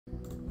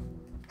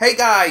Hey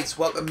guys,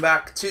 welcome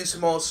back to some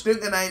more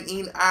Snooker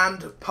 19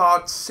 and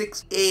part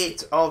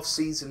 6-8 of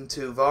Season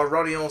 2 of our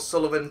Ronnie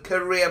O'Sullivan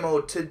Career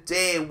Mode.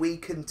 Today we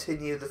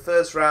continue the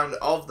first round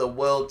of the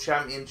World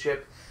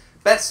Championship.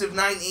 Best of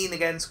 19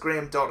 against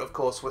Graham Dott, of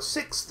course. We're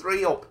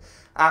 6-3 up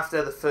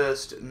after the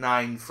first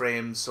 9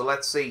 frames. So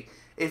let's see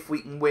if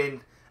we can win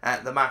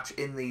the match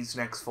in these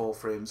next 4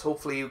 frames.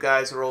 Hopefully you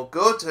guys are all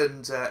good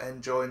and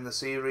enjoying the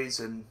series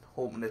and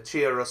hoping to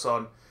cheer us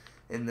on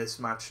in this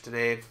match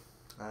today.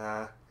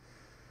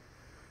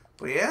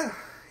 But yeah,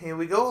 here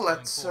we go.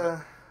 Let's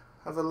have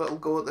a little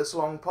go at this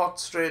long pot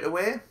straight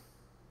away.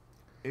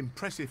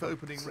 Impressive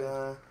opening.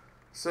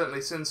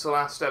 Certainly since the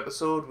last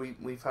episode,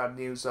 we've had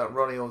news that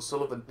Ronnie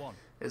O'Sullivan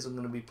isn't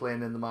going to be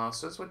playing in the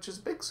Masters, which is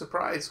a big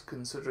surprise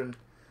considering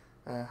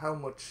how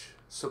much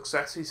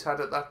success he's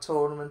had at that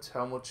tournament,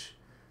 how much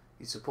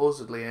he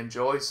supposedly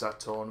enjoys that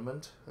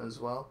tournament as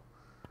well.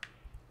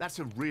 That's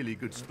a really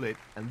good split,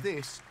 and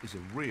this is a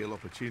real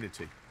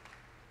opportunity.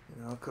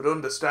 You know, I could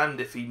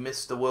understand if he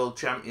missed the World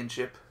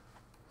Championship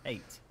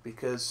 8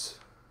 because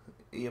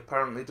he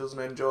apparently doesn't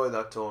enjoy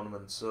that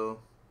tournament, so,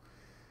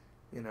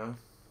 you know,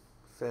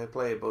 fair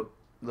play. But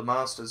the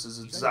Masters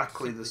is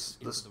exactly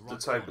the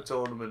type of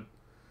tournament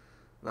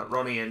that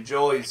Ronnie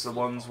enjoys, the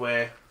ones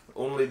where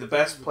only the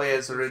best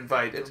players are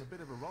invited.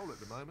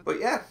 But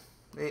yeah,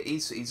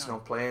 he's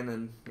not playing,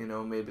 and, you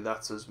know, maybe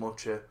that's as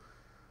much a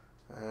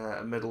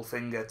middle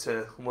finger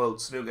to World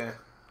Snooker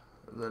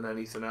than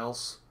anything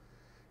else.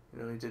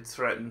 You know, he did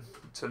threaten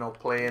to not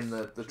play in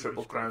the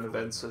Triple Crown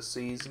events this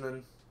season,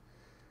 and,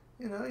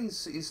 you know,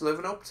 he's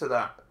living up to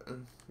that,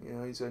 and, you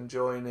know, he's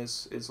enjoying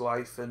his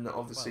life, and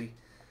obviously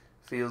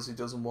feels he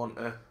doesn't want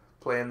to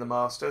play in the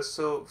Masters,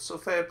 so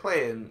fair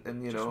play,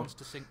 and you know,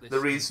 the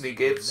reason he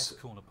gives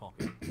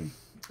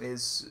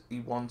is he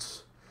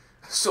wants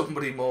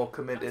somebody more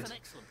committed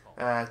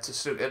to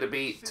Snooker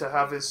to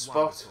have his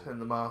spot in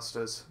the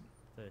Masters,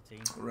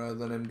 rather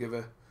than him give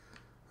a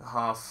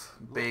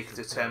half-baked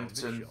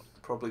attempt and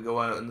probably go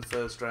out in the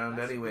first round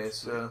anyway.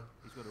 So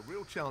he's got a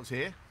real chance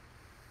here,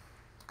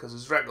 because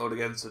his record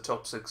against the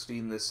top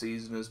 16 this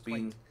season has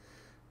been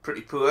pretty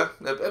poor,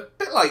 a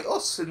bit like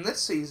us in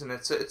this season.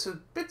 It's a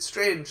bit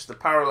strange, the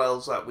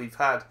parallels that we've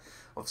had.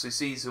 Obviously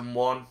season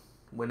 1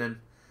 winning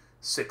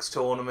 6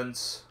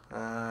 tournaments,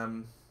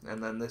 and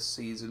then this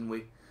season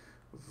we've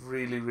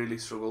really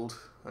struggled,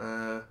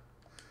 but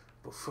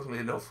funnily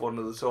enough one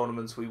of the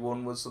tournaments we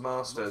won was the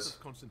Masters.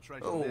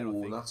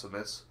 Oh, that's a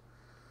miss.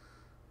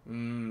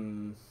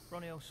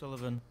 Ronnie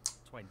O'Sullivan,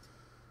 20.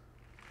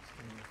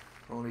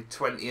 Only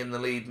 20 in the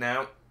lead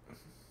now.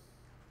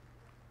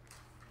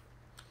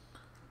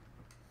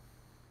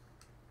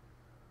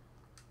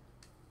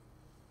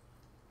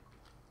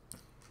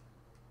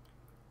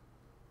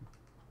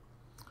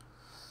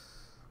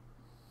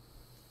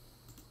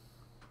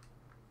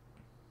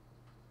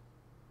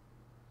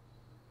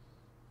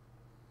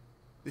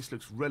 This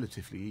looks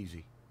relatively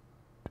easy.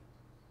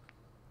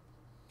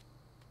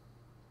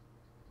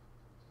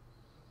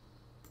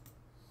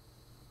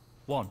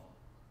 One.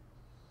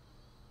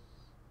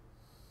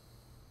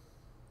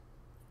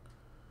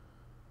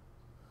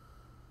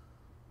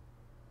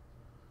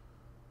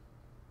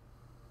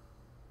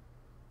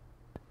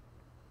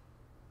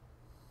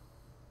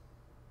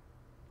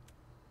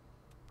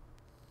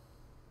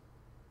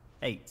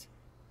 Eight.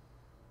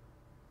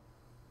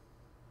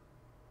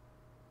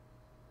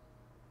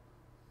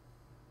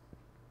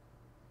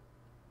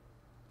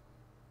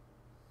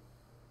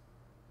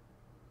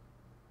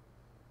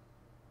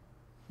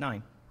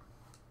 Nine.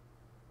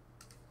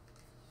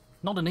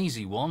 Not an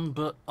easy one,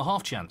 but a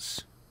half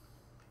chance.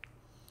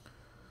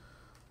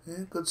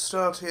 Yeah, good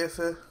start here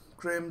for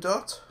Graham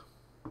Dott.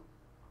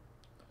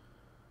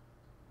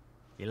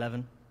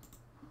 11.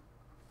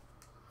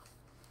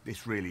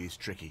 This really is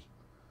tricky.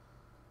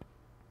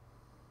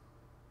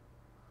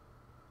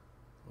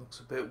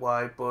 Looks a bit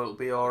wide, but it'll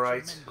be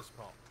alright.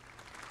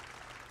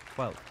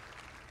 12.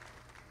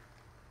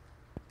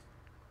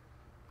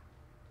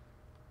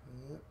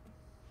 Yeah.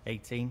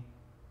 18.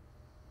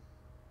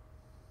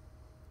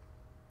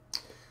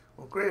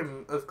 Well,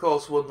 Graham, of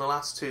course, won the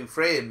last 2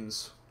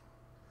 frames.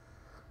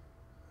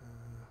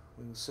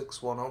 We were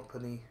 6-1 up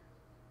and he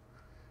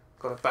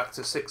got it back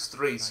to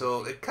 6-3.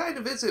 So it kind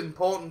of is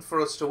important for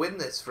us to win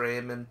this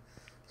frame and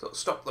sort of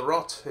stop the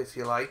rot, if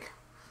you like.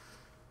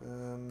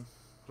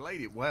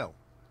 Played it well.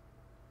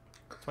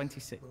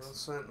 26. Well,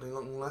 certainly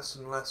looking less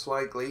and less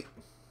likely.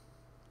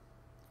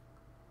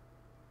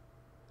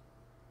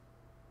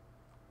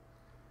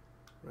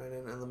 Right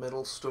into the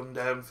middle, stunned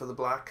down for the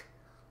black.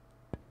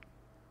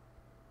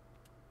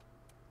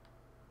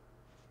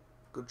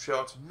 Good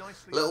shot.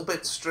 A little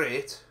bit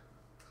straight.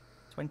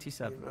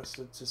 27.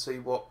 Interested to see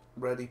what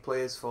red he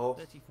plays for.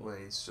 34. Well,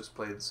 he's just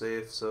playing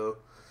safe, so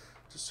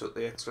just took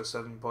the extra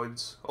 7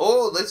 points.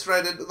 Oh, this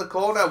red into the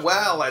corner.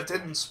 Well, I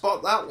didn't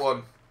spot that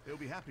one. He'll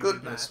be happy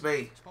Goodness with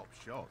that. me. Top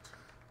shot.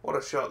 What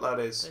a shot that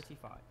is.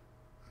 35.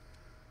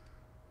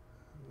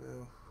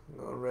 No,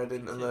 got a red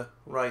into the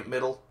right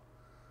middle.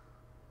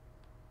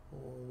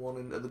 Or one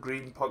into the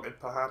green pocket,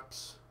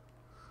 perhaps.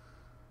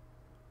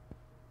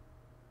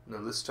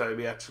 No, this time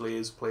he actually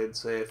is playing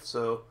safe,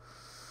 so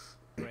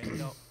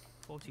Break up.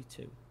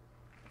 42.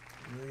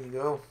 there you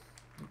go.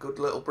 Good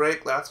little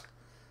break, that.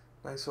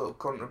 Nice little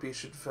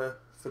contribution for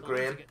Time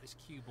Graham. to get this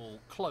cue ball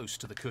close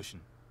to the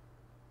cushion.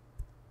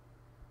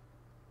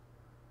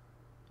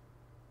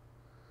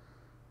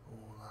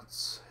 Oh,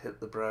 that's hit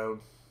the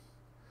brown.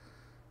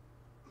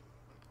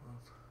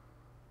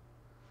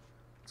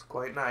 It's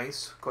quite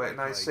nice. Quite a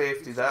nice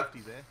safety, that.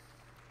 There.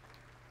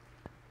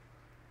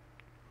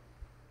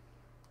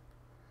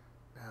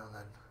 Now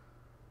then.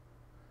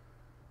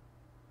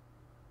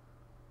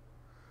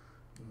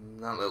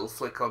 That little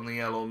flick on the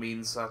yellow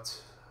means that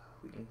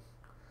we can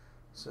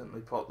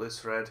certainly pot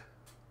this red.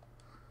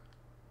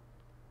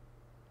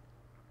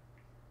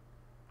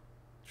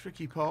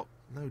 Tricky pot,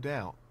 no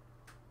doubt.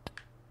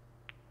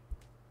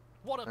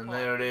 What a And pot.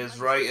 there it is,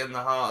 right in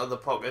the heart of the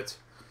pocket.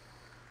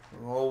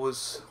 We're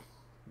always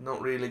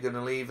not really going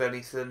to leave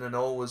anything and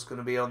always going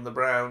to be on the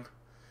brown.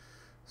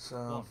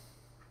 So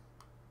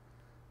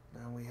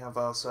now we have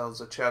ourselves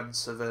a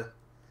chance of a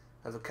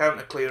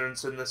counter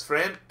clearance in this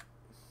frame.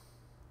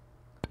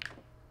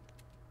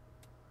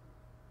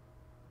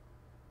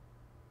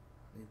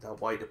 Need that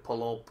white to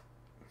pull up.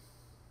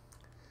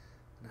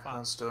 And it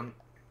has done.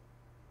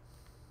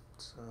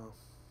 So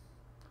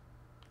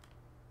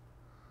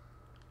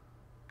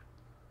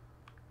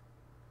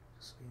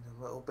just need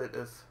a little bit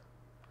of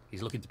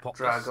He's looking to pop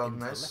drag this on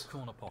into this. the left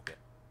corner pocket.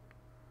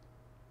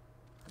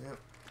 Yep.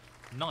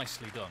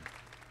 Nicely done.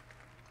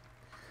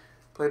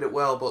 Played it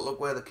well, but look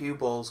where the cue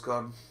ball's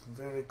gone.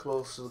 Very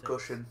close to the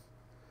cushion,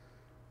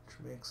 which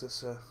makes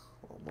this a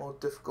lot more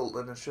difficult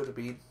than it should have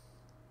been.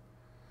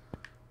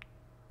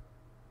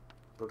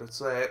 But it's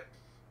there.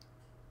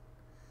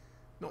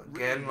 Not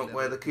Again, really look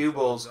where level the cue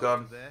ball's after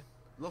gone. there.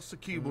 Lost the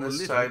cue And ball a this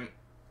little. time,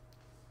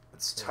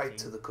 it's 13. tight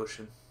to the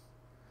cushion.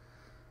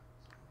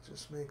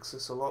 Just makes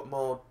this a lot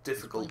more He's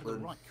difficult playing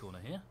than the right corner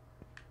here.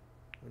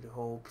 we'd have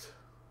hoped.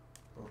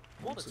 But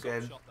What once a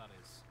again, top shot that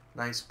is.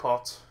 nice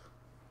pot.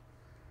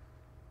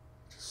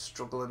 Just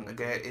struggling to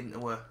get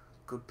into a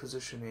good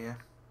position here.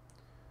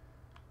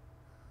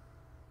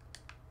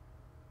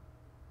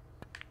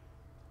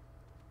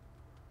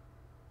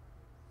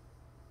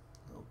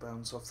 Little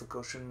bounce off the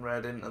cushion,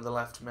 red into the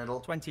left middle.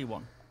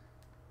 21.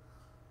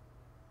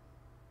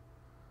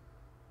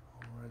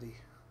 Already.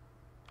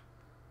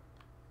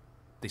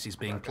 This is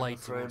being Back on played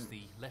the frame. towards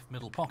the left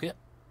middle pocket.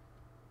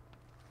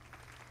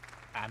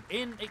 And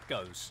in it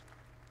goes.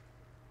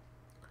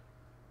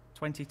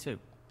 22. You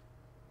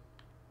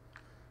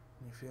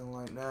feel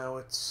like now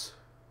it's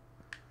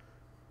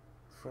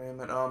frame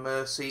at our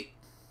mercy.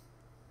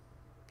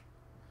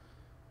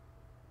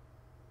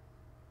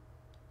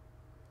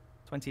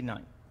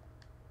 $29.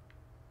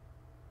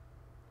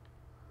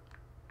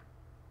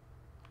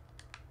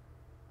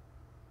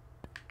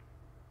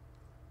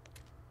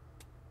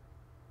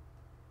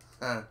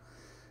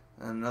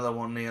 Another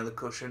one near the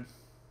cushion.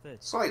 30.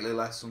 Slightly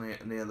less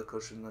near the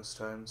cushion this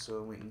time,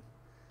 so we can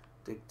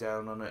dig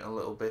down on it a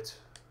little bit.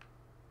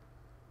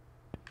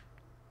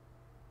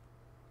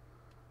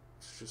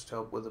 It's just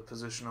help with the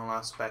positional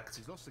aspect.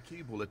 He's lost the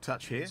cue ball a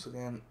touch here. Once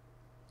again,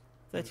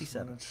 just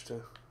 37. managed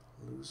to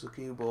lose the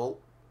cue ball.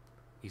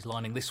 He's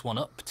lining this one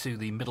up to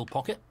the middle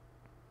pocket.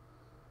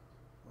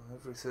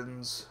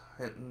 Everything's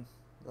hitting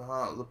the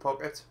heart of the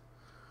pocket.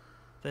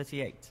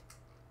 38.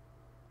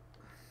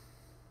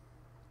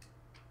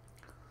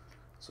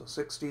 So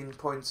 16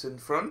 points in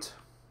front.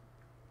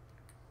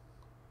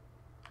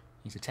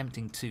 He's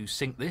attempting to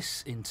sink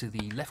this into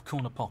the left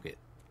corner pocket.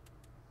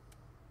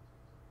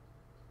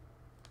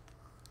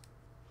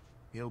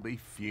 He'll be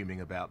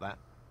fuming about that.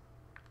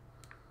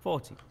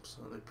 40.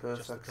 Absolutely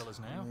perfect. Just the colours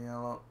now. on the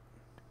yellow.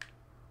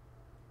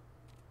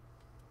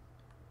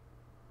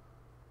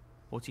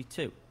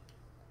 42.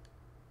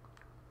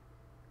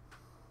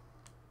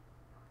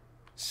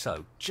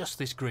 So, just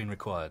this green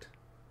required.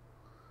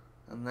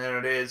 And there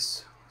it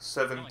is.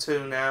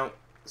 7-2 now.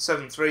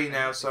 7-3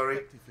 now, sorry.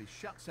 Effectively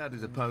shuts out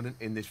his opponent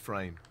in this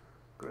frame.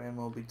 Graham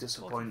will be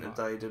disappointed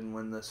that he didn't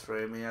win this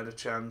frame. He had a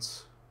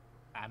chance.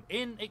 And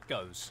in it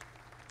goes.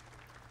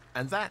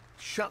 And that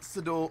shuts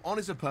the door on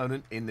his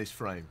opponent in this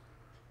frame.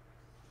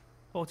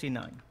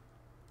 49.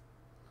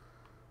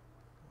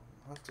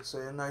 I have to say,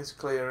 a nice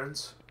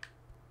clearance.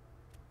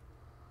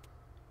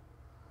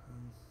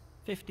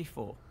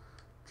 54.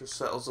 Just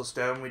settles us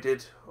down. We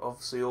did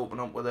obviously open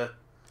up with a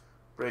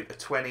break of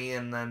 20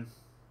 and then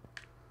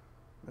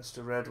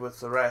Mr. Red with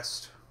the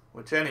rest,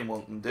 which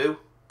anyone can do.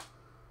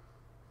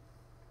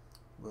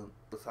 But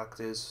the fact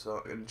is,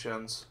 in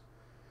chance,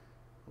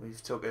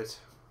 we've took it.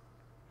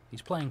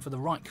 He's playing for the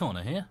right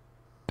corner here.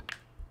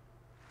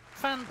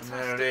 Fantastic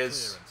And there it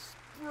is. clearance.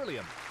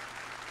 Brilliant.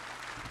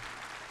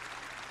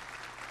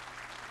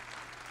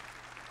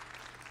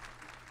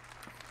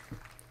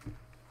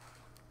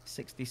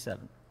 $67.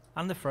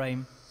 And the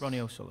frame, Ronnie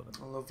O'Sullivan.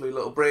 A lovely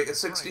little break of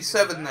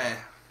 67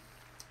 there.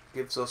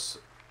 Gives us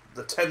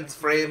the 10th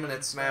frame and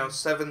it's now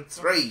 7-3.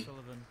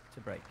 O'Sullivan to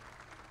break.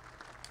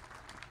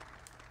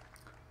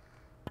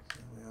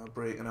 We are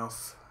breaking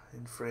off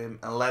in frame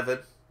 11.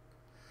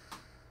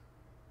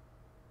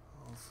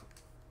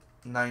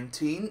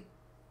 19.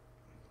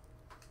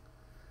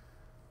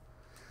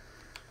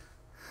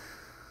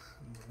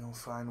 We know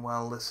fine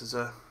well this is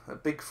a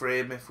big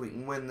frame. If we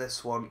can win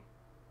this one,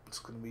 it's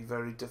going to be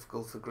very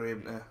difficult for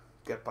Graham to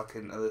get back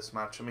into this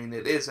match. I mean,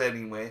 it is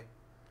anyway.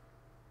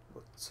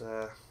 But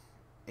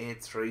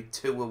 8-3,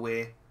 2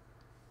 away.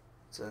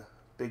 It's a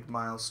big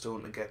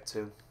milestone to get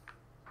to.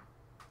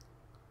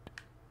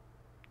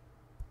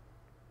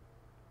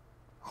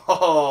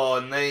 Oh,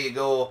 and there you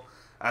go.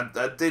 And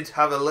I did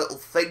have a little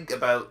think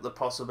about the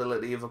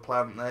possibility of a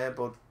plant there,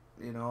 but,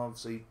 you know,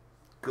 obviously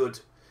good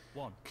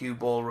cue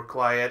ball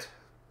required.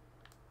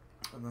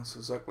 And that's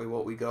exactly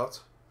what we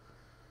got.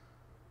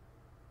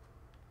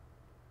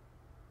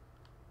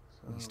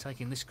 So. He's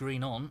taking this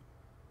green on.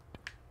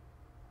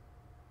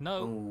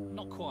 No,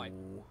 not quite.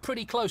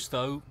 Pretty close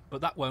though,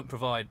 but that won't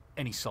provide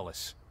any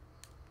solace.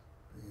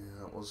 Yeah,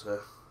 that was a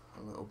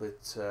little bit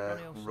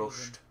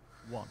rushed.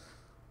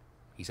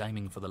 He's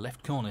aiming for the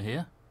left corner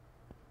here.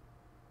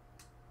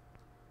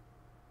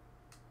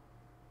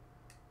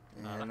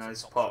 Yeah,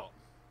 nice pop.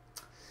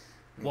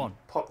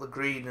 Pop the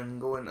green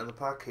and go into the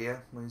pack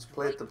here. He's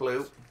played the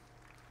blue.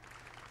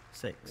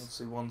 6.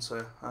 Obviously wants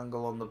an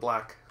angle on the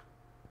black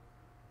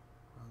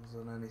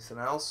rather than anything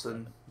else,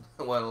 and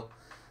well,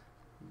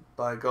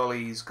 by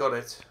golly, he's got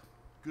it.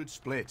 Good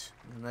split.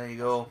 And there you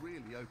go.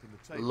 Really opened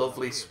the table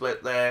Lovely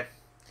split there.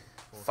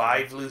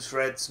 5 loose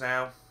reds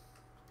now.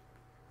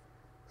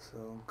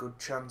 So good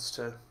chance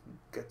to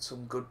get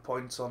some good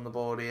points on the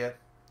board here.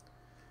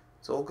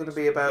 It's all going to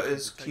be about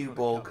his cue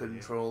ball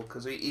control,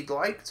 because he'd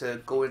like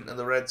to go into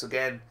the reds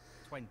again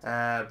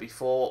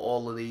before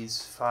all of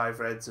these 5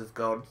 reds have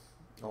gone,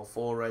 or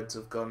 4 reds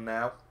have gone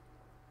now.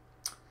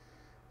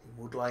 He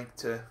would like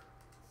to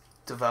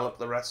develop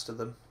the rest of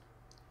them.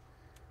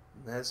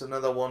 And there's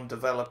another one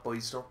developed, but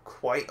he's not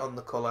quite on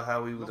the colour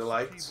how he would have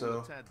liked,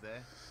 so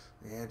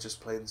yeah,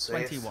 just playing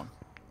safe. 21.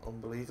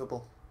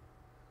 Unbelievable.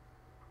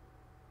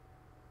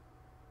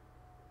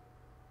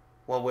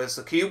 Well, where's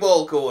the cue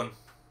ball going?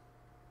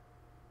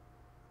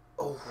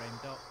 Oh,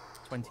 Framed up.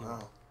 21.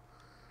 wow.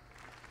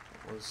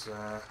 It was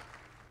a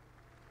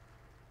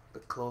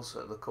bit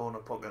closer to the corner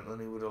pocket than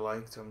he would have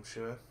liked, I'm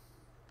sure.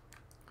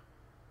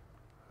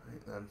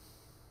 Right then.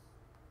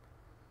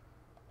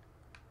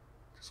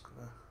 Just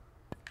gonna...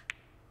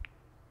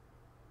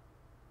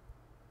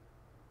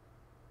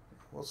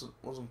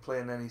 Wasn't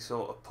playing any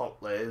sort of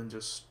pot there, and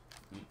just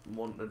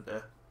wanted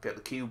to get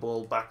the cue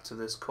ball back to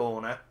this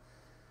corner.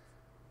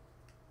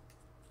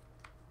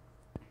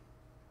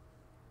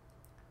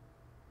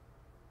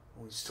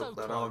 We stuck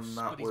that on.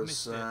 That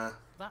was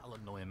that'll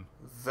annoy him.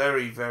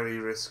 very, very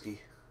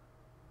risky,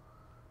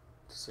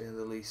 to say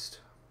the least.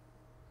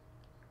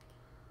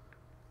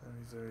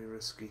 Very, very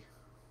risky.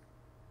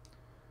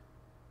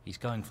 He's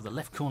going for the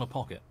left corner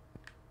pocket.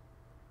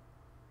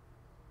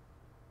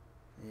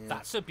 Yeah.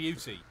 That's a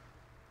beauty.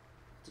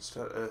 Just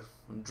had to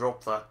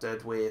drop that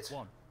dead weight.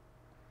 1.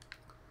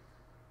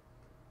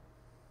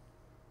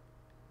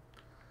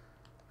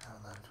 Now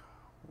then,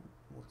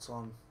 what's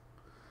on?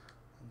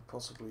 And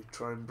possibly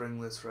try and bring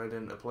this red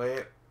into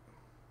play.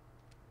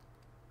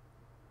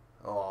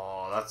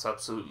 Oh, that's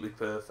absolutely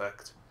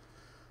perfect.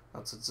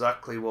 That's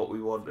exactly what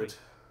we wanted.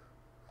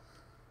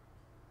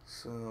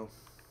 So, a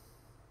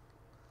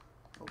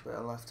little bit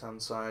of left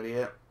hand side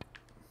here.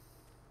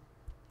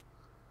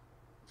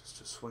 Just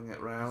to swing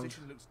it round.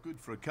 Position looks good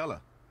for a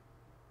colour.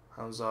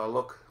 How's our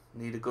look?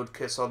 Need a good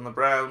kiss on the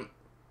brown.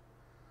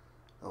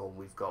 Oh,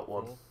 we've got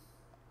one.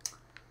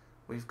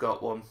 We've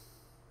got one.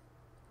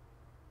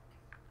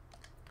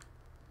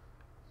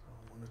 So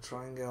I'm going to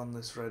try and get on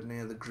this red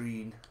near the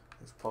green,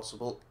 if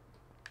possible.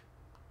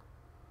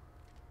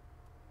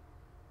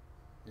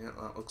 Yeah,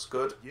 that looks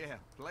good. Yeah,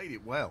 played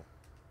it well.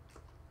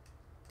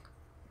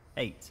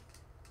 8. It's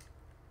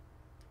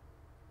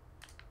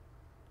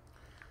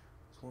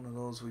one of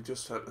those we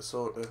just had to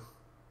sort of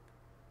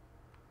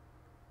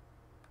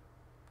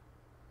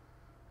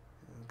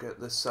get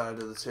this side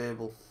of the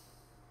table.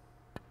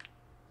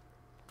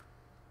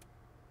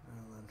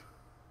 Now then,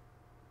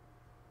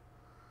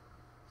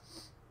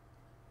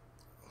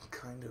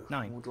 kind of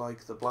 9. would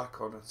like the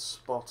black on its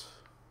spot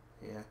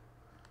here.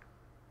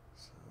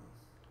 So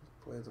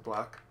play the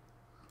black.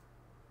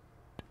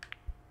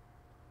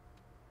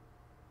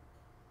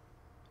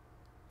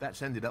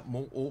 That's ended up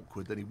more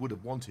awkward than he would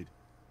have wanted.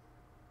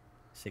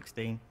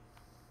 16.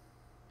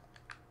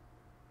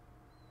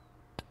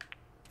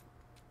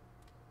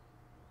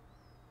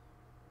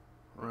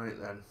 Right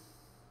then.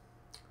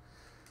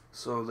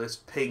 So this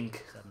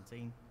pink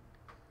 17.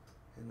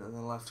 into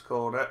the left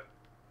corner,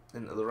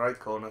 into the right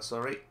corner,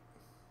 sorry.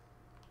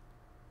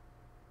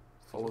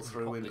 Follow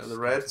through into the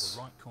reds.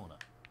 Right corner.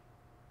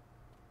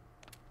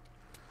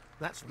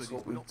 That's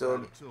what we've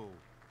done. At all.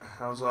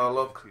 How's our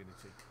look?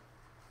 Opportunity.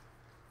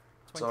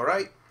 It's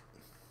alright.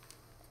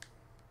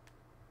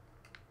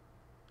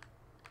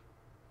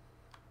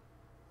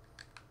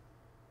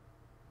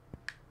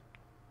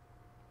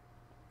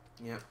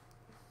 Yep.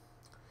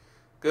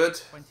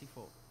 Good.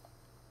 24.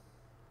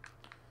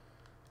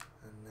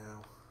 And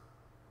now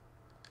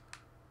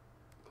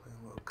play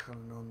a little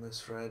cannon on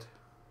this red.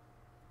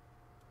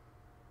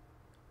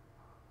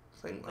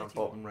 I think that 31.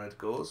 bottom red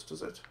goes,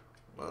 does it?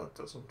 No, it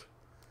doesn't.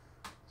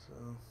 So,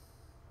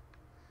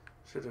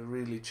 should have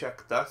really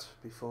checked that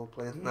before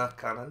playing that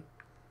cannon.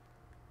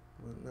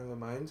 But never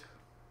mind.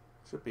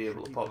 Should be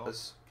able to pop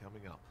us.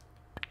 Coming up.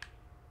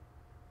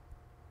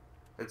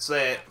 It's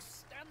there.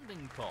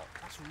 Outstanding pop.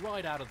 That's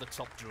right out of the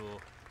top drawer.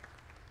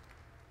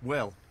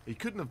 Well, he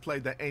couldn't have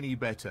played that any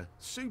better.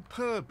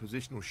 Superb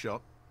positional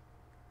shot.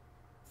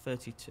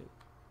 32.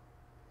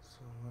 So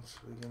I'm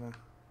actually gonna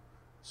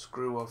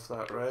screw off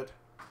that red.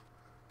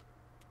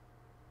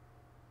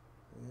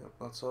 Yep,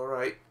 that's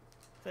alright.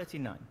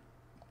 39.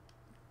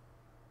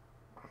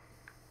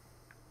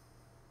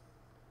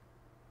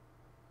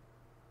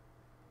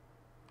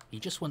 He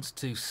just wants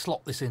to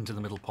slot this into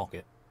the middle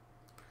pocket.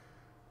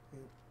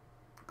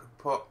 Good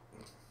pot.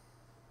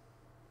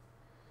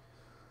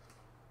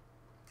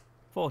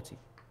 40.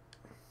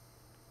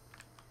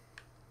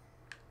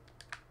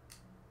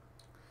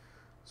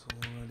 So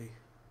already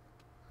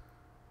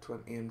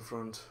 20 in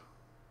front.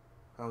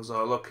 How's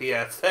our luck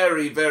here?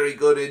 Very, very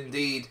good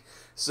indeed.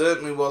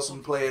 Certainly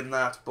wasn't playing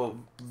that, but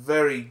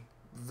very,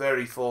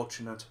 very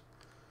fortunate.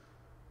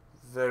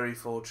 Very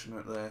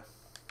fortunate there.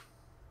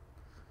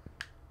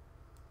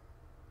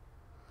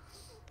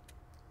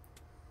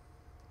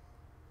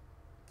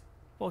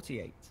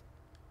 $48.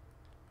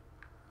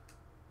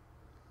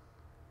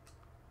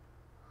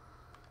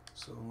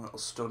 So a little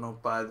stun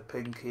up by the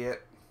pink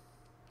here.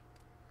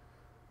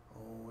 Oh,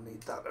 we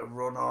need that to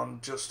run on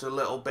just a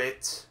little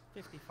bit.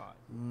 55.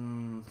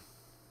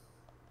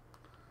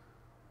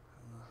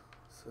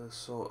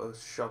 First sort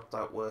of shot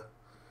that we're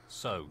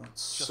So, not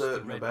just the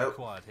certain red about.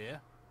 required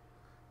here.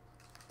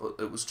 But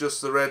it was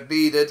just the red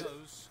needed.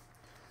 Goes.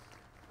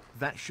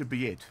 That should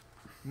be it.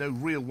 No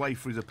real way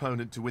for his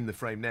opponent to win the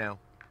frame now.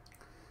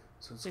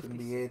 So it's going to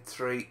be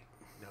 8-3.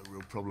 No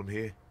real problem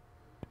here.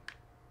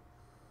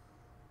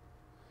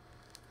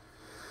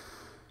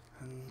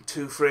 And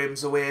 2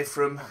 frames away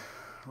from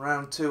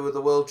round 2 of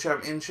the World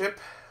Championship,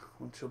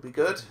 which will be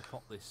good.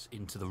 Pop this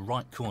into the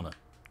right corner.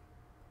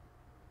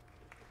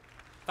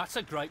 That's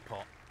a great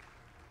pot.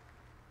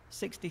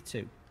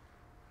 62.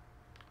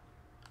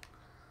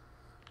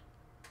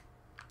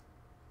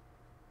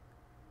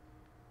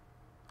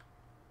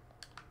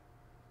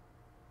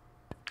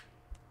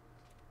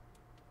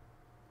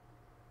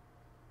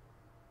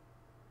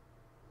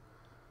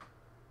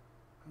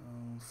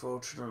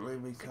 Unfortunately,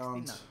 we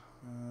 69. can't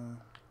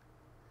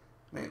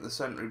make the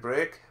century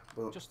break,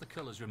 but Just the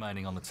colours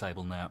remaining on the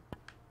table now.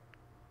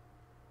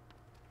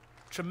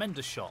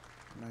 Tremendous shot.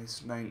 a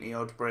nice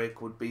 90-odd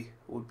break would be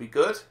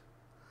good.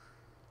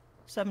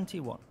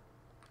 71.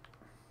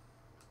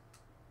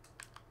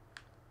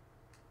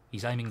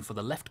 He's aiming for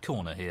the left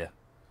corner here.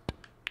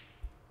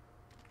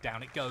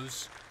 Down it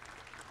goes.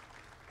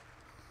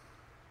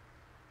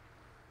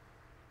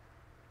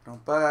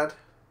 Not bad.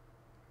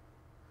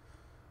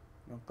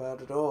 Not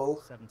bad at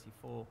all.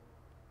 74.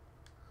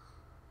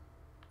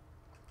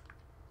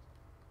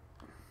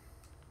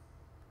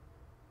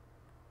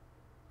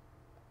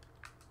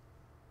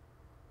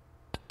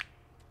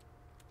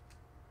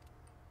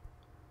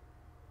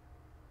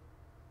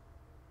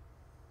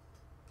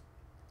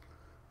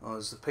 Oh,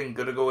 is the pink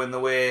going to go in the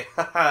way?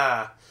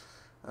 Haha!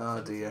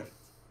 Oh dear.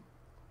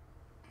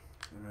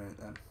 Right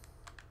then.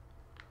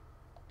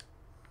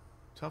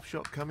 Tough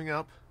shot coming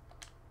up.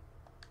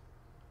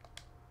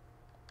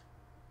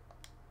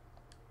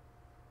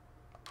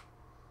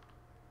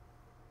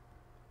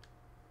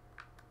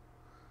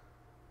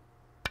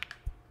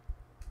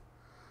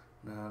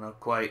 No, not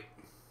quite.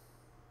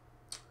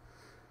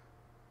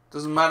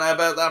 Doesn't matter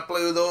about that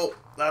blue though.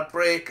 That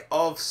break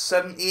of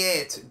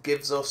 78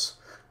 gives us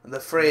the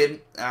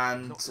frame,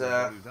 and Not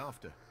really moved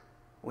after.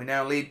 we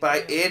now lead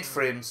by 8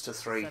 frames to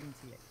 3.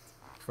 78.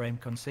 Frame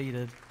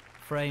conceded.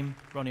 Frame,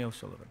 Ronnie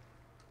O'Sullivan.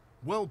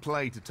 Well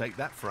played to take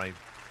that frame.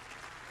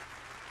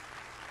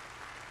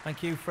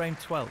 Thank you. Frame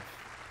 12.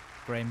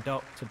 Graham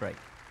Dock to break.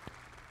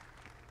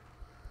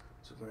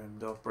 So Graham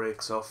Dock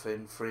breaks off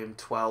in frame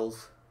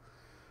 12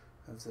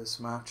 of this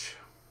match.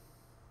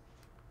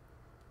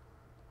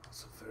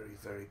 That's a very,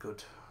 very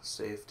good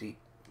safety.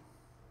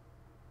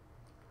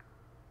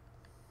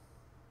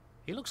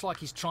 He looks like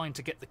he's trying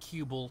to get the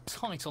cue ball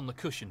tight on the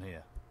cushion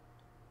here.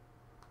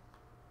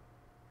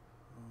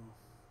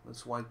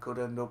 This white could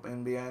end up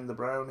in behind the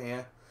brown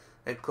here.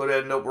 It could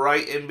end up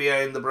right in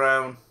behind the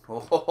brown.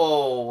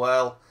 Oh,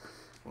 well,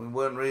 we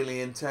weren't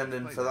really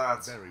intending for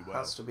that, very well.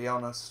 has to be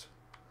honest.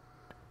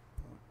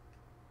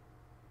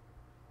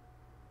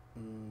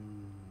 Well,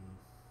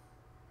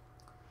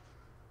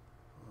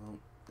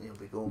 he'll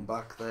be going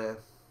back there.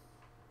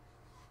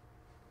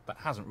 That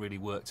hasn't really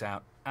worked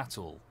out at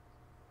all.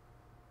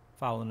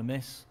 Foul and a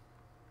miss.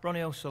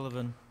 Ronnie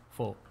O'Sullivan,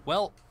 4.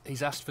 Well,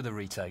 he's asked for the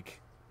retake.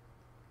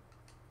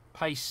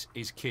 Pace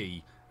is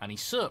key, and he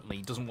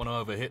certainly doesn't want to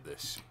overhit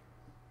this.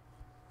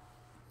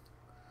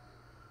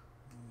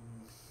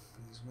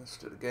 He's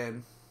missed it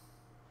again.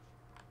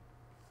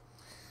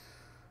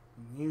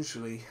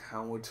 Usually I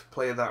would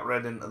play that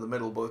red into the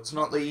middle, but it's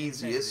not the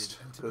easiest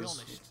And to be because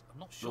honest, I'm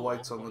not the sure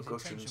white's on what the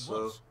his cushion, intention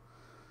so was.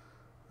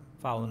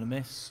 Foul and a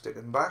miss.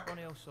 sticking back.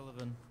 Ronnie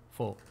O'Sullivan,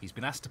 4. He's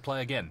been asked to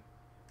play again.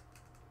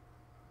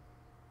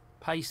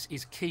 Pace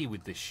is key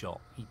with this shot.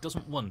 He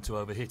doesn't want to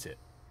overhit it.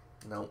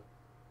 No.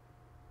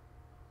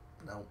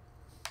 No.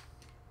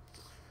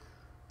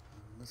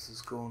 This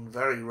is going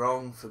very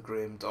wrong for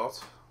Graham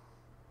Dott.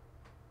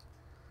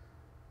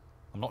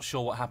 I'm not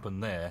sure what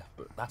happened there,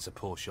 but that's a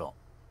poor shot.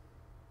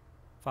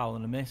 Foul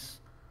and a miss.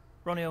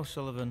 Ronnie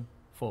O'Sullivan,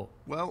 4.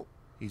 Well,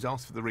 he's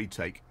asked for the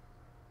retake.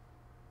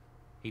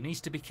 He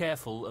needs to be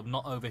careful of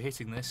not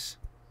overhitting this.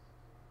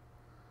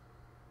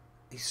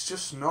 He's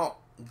just not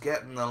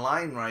getting the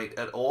line right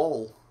at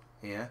all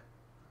here.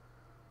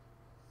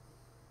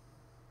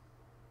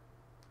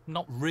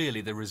 Not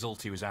really the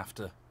result he was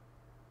after.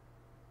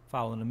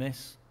 Foul and a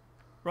miss.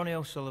 Ronnie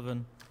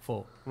O'Sullivan,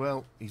 4.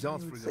 Well, he's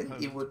asked for his think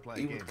opponent he would to play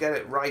he again. would get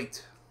it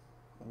right.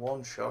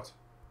 One shot.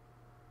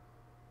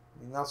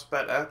 I mean, that's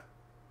better.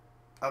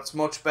 That's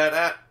much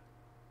better.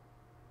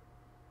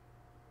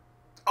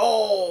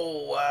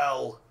 Oh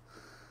well,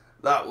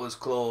 that was He'll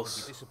be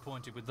close.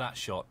 disappointed with that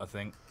shot, I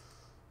think.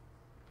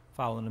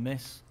 Foul and a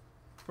miss.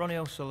 Ronnie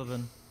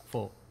O'Sullivan,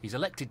 4. He's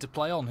elected to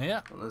play on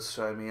here. Well, this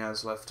time he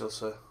has left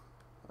us a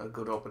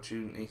good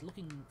opportunity. He's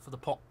looking for the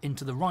pot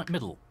into the right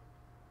middle.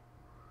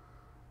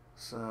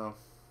 So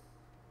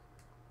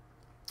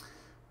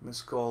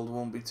miscalled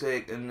won't be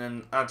taken,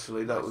 and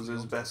actually that was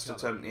his best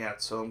attempt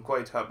yet. So I'm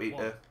quite happy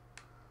to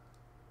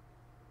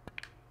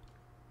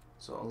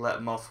sort of let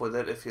him off with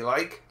it, if you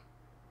like.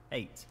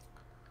 8.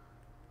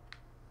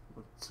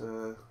 But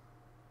yeah,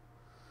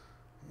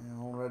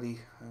 already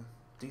a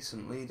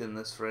decent lead in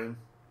this frame.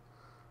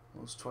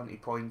 Those 20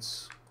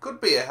 points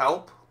could be a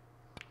help,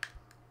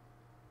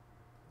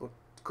 but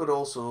could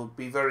also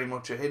be very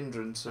much a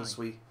hindrance as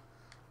we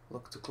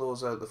look to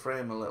close out the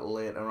frame a little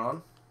later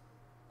on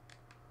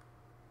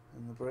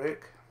in the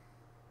break.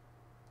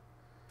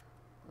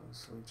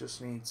 So we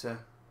just need to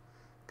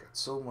get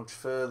so much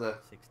further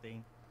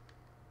 16.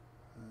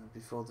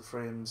 before the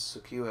frame's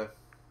secure.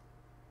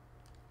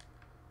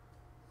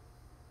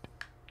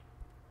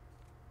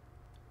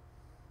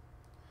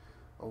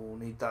 Oh, we'll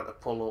need that to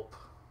pull up.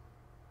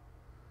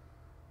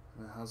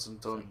 And it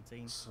hasn't done,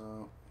 17.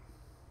 so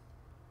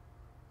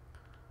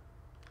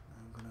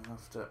I'm going to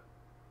have to...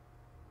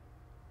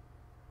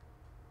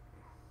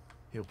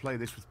 He'll play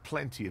this with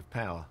plenty of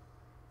power.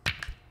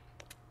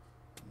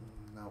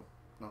 No,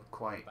 not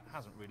quite. That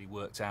hasn't really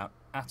worked out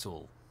at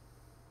all.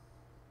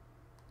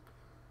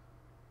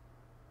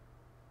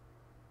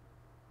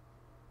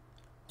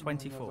 Oh,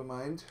 24. never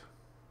mind.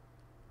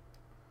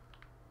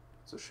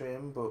 It's a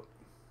shame, but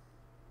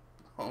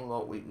not a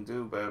lot we can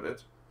do about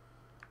it.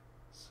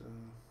 So,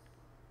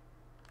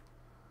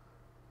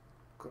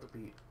 got to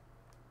be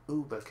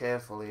uber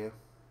careful here.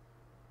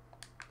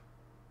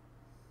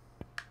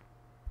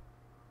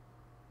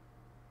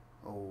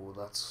 Oh,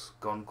 that's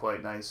gone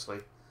quite nicely.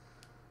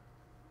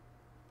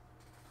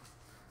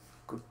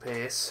 Good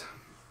pace.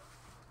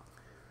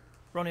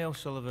 Ronnie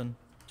O'Sullivan,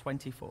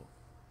 24.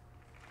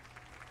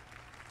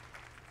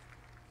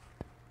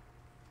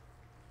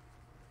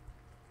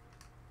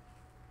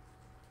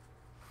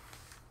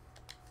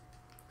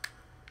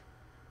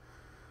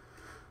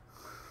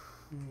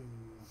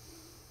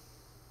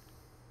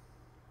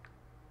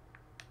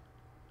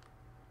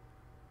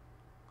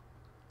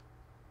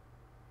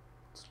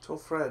 It's a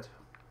tough red.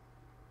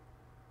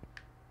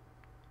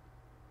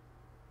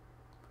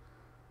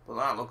 But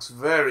that looks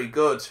very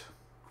good.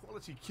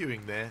 Quality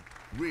cueing there,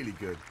 really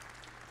good.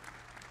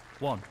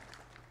 1.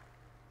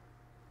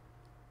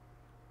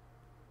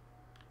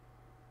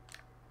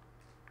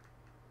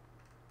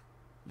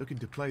 Looking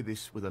to play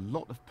this with a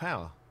lot of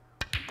power.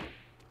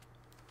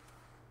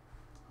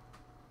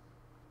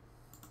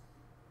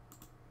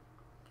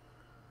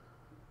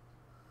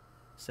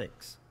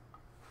 Six.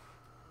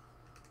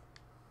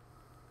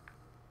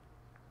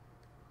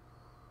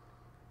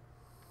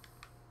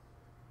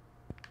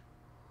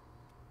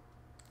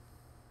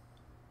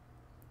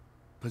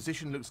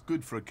 Position looks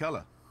good for a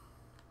colour.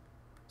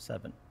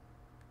 7.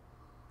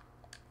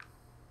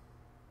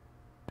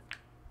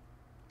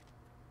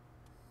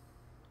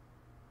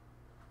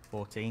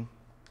 $14.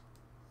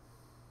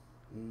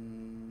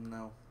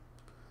 No.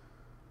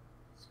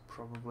 It's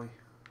probably...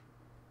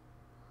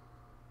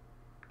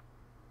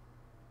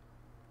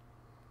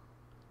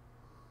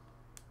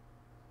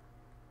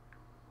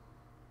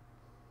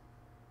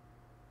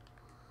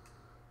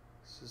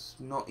 This is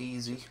not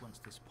easy, Just wants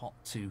this pot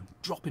to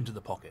drop into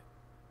the pocket.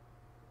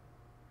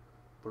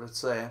 but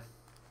it's there.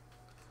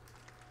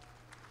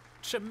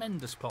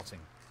 Tremendous potting.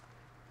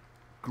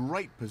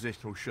 Great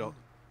positional shot.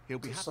 He'll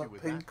be Does happy that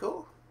with pink that.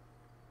 go?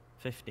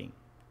 15.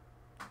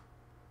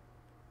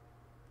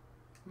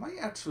 Might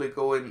actually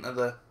go into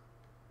the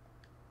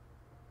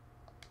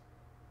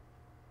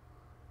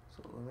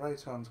sort of the right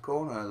hand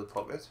corner of the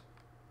pocket.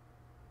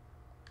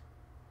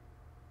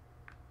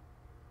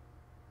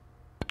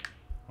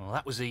 Well,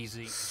 that was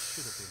easy. It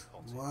should have been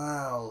potting.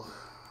 Wow.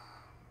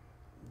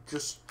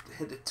 just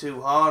hit it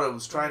too hard. I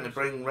was trying to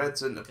bring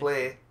reds into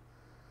play.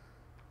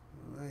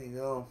 There you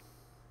go.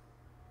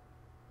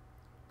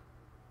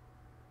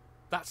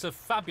 That's a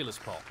fabulous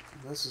pot.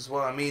 This is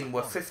what I mean.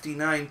 We're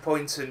 59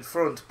 points in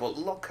front, but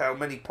look how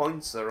many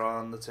points there are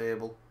on the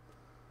table.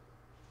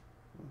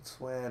 That's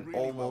where it Really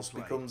almost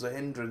well played. becomes a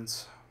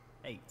hindrance.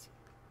 8.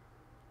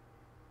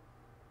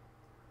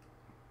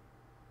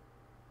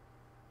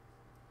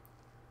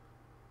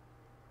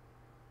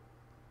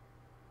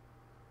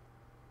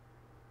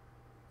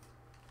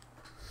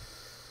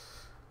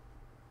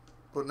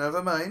 But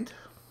never mind.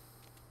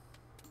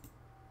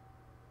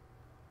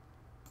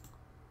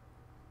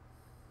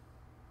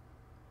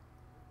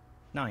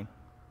 Nine.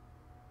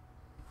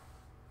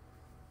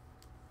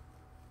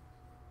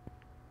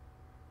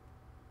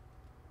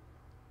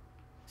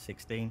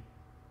 $16.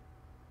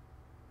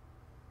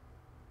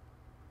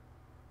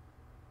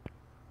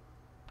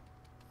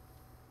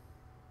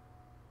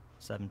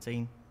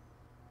 $17.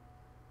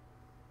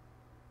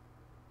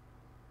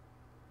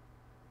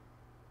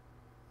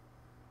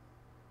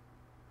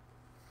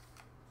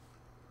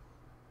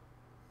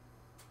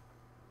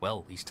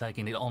 Well, he's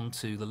taking it on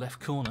to the left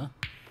corner.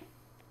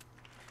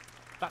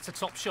 That's a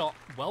top shot.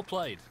 Well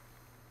played.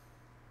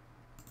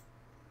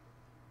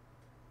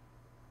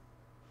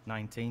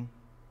 19.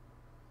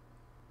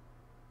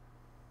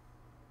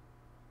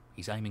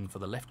 He's aiming for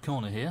the left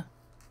corner here.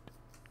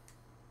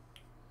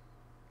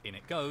 In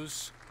it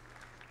goes.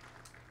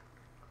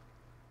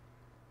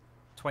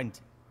 20.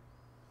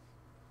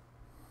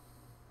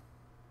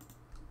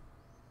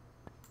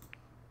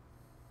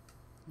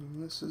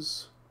 And this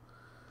is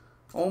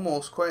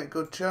almost quite a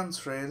good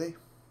chance, really.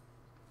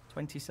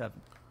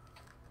 27.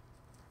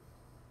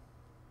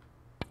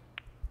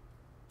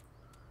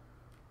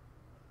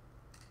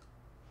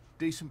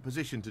 Decent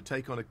position to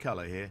take on a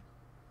colour here.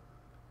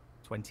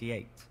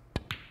 28.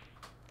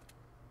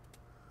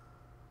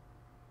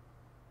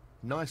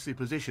 Nicely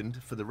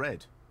positioned for the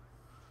red.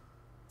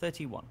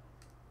 31.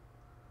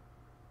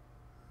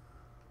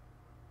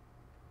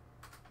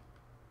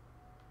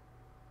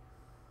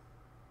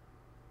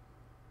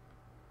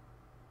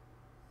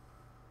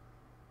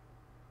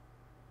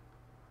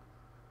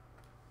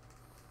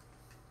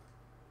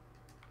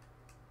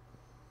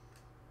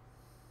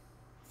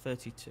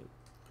 $32.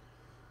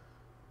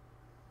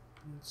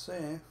 Let's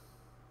say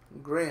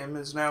Graham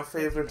is now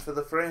favourite for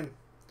the frame,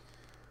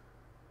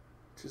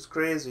 which is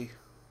crazy.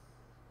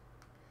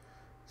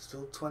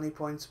 Still 20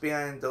 points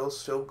behind though,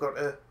 still got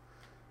to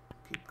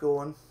keep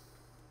going.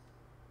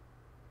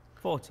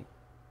 40.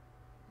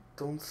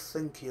 Don't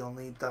think he'll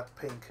need that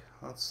pink.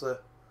 That's the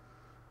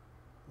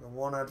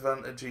one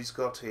advantage he's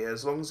got here.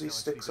 As long as he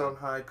sticks on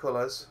high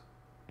colours.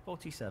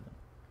 47.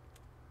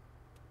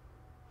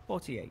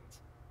 48.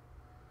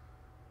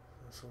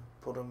 This will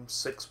put him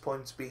 6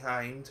 points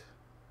behind.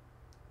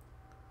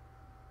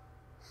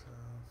 So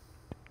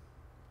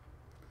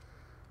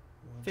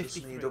we'll just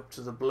 53. need up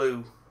to the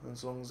blue,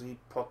 as long as he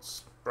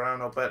pots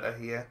brown or better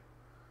here.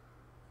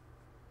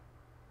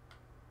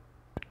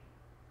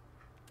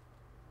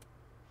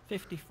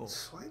 54.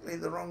 Slightly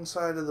the wrong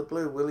side of the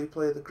blue. Will he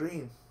play the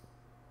green?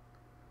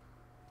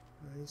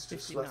 No, he's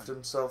just 59. left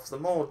himself the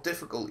more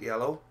difficult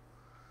yellow.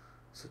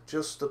 So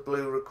just the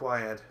blue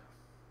required.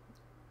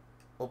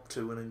 Up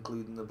to and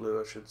including the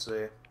blue, I should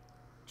say.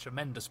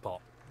 Tremendous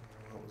pot.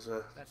 That was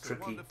a That's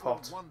tricky a wonderful,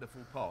 pot.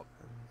 wonderful pot.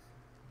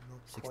 Not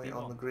quite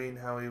 61. on the green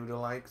how he would have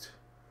liked.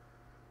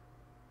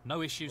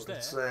 No issues But there.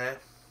 it's there.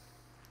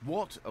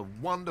 What a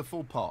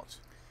wonderful pot.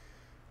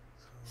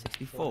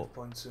 64. 5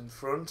 points in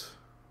front.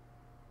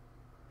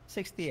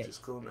 68.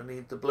 Just going to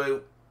need the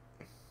blue.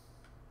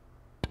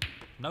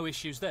 No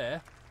issues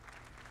there.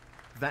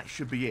 That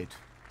should be it.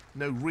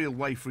 No real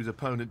way for his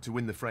opponent to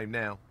win the frame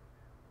now.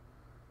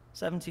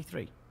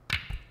 73.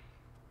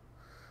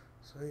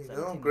 So there you go.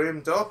 17.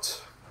 Graham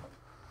Dott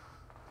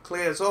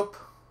clears up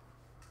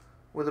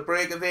with a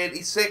break of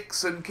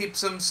 86 and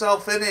keeps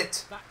himself in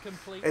it. That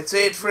completes. It's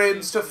 8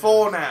 frames to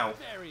 4 now.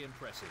 Very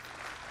impressive.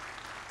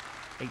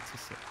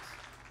 86.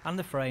 And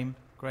the frame,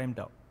 Graham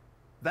Dott.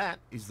 That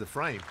is the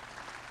frame.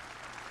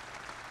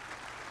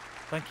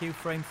 Thank you,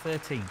 frame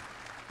 13.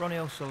 Ronnie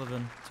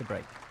O'Sullivan to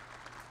break.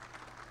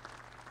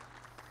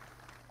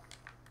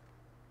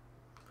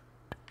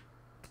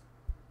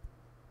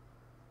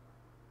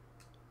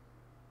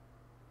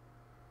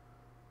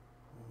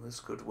 Well, this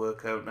could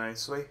work out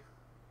nicely.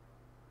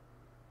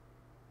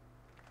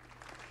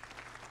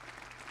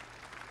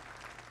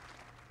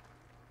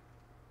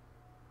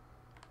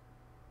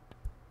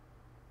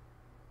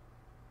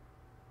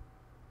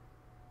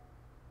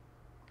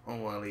 Oh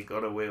well, he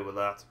got away with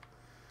that.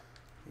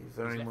 He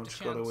very He's left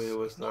much a got chance. away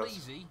with It's not that.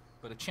 easy,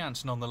 but a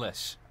chance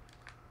nonetheless.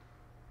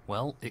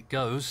 Well, it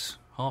goes.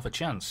 Half a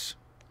chance.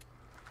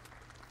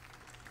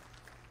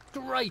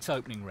 Great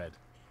opening red.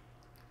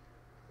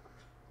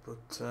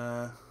 But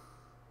no,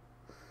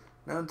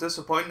 I'm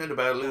disappointed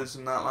about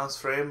losing that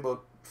last frame,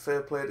 but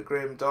fair play to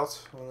Graham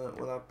Dott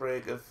with that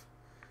break of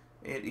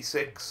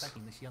 86.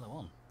 Taking this yellow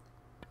on.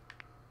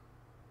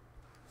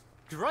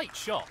 Great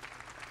shot.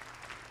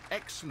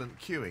 Excellent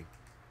cueing.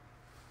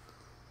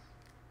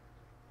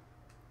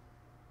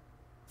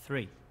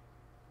 3.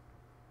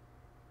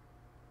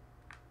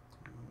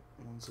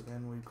 Once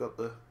again, we've got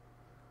the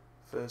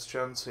first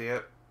chance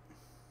here.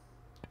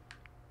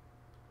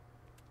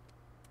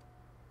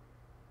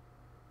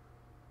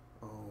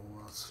 Oh,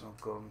 that's not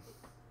gone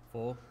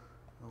 4.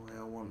 the way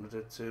I wanted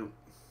it to.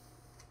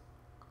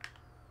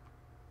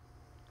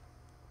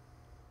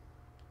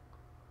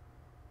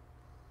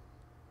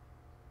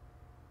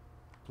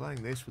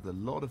 Playing this with a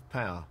lot of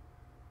power.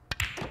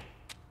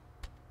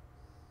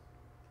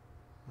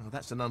 Oh,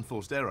 that's an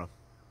unforced error.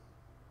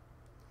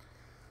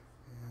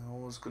 Yeah,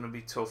 always going to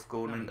be tough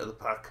going into the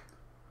pack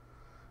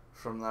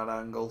from that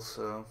angle,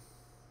 so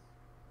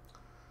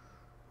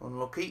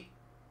unlucky.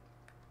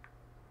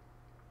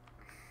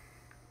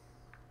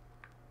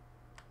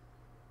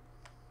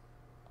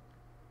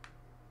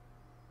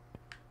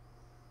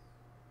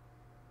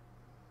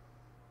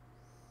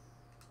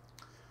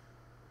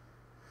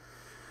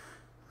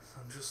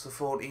 Just the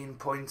 14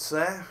 points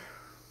there.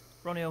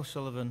 Ronnie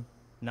O'Sullivan,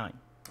 9.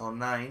 Or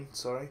 9,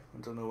 sorry.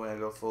 I don't know where I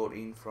got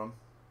 14 from.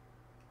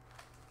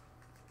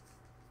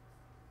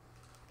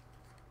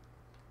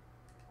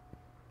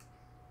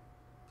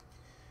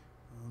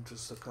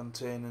 Just a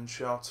containing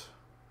shot.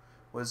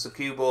 Where's the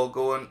cue ball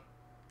going?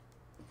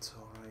 It's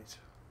alright.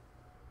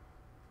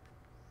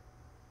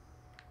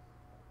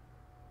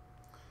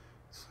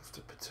 It's left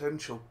a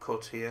potential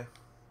cut here,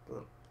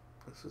 but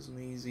this isn't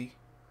easy.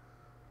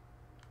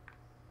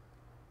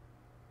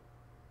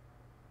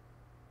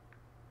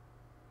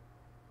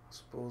 I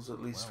suppose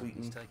at least we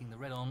can taking the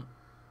red on.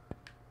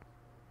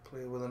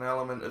 play with an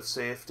element of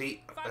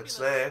safety. Fabulous, It's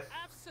there.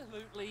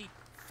 Absolutely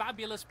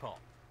fabulous pot.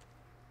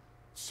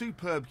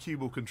 Superb cue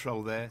ball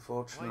control there.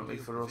 Fortunately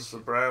Ideal for us, position.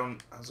 the brown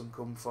hasn't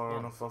come far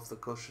enough off the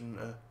cushion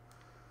to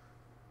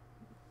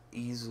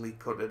easily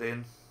cut it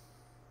in.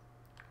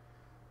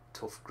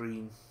 Tough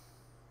green.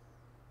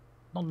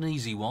 Not an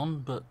easy one,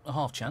 but a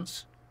half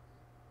chance.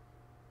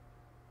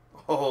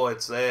 Oh,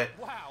 it's there.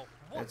 Wow,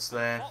 what It's a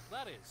there. pot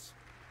that is.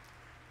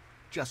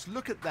 Just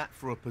look at that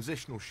for a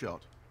positional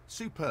shot.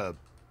 Superb.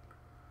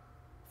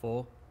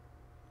 4.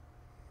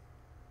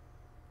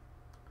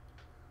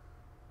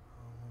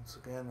 Once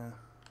again,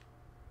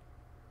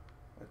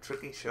 a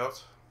tricky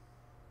shot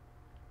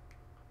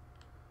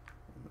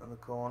into the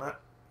corner.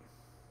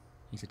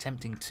 He's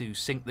attempting to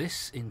sink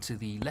this into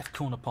the left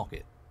corner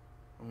pocket.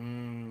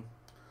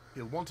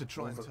 He'll want to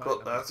try and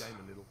Overcut tighten up his that. game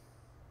a little.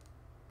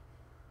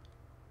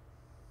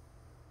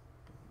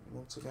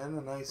 Once again,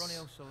 a Ronnie nice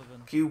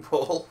O'Sullivan, cue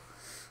ball.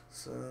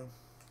 So, don't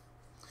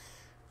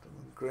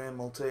think Graham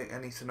will take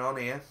anything on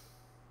here.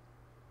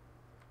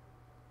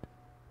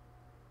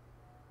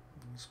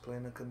 He's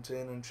playing a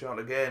containing shot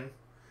again.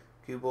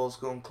 Cue ball's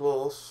going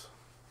close.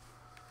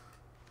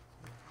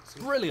 Has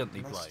he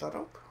Brilliantly messed played. that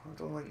up? I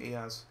don't think he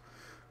has.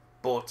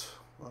 But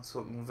that's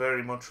looking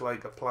very much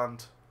like a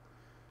plant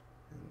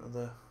into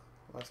the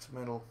left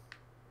middle.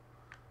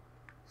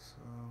 So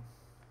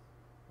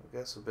I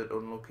guess a bit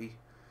unlucky,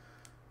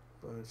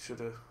 but it should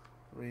have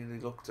really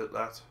looked at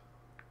that.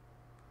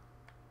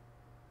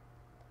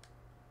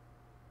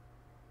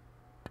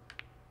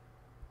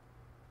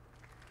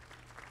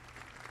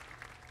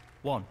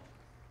 One.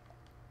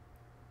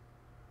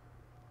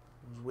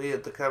 It was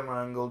weird, the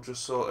camera angle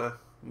just sort of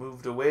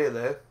moved away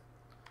there.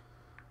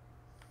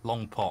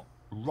 Long pot,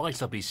 right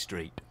up his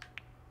street.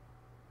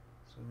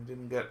 So we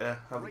didn't get to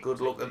have a Great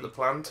good look at the technique.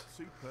 plant.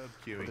 Superb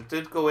But cueing. it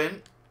did go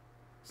in,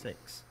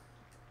 6.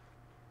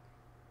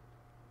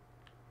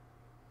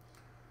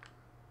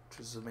 which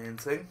is the main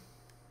thing.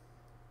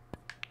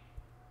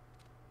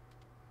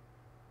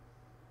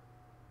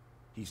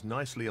 He's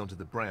nicely onto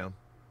the brown.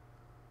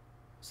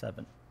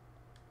 7.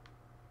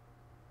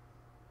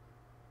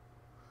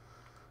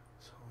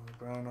 So the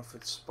brown off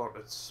its spot,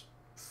 it's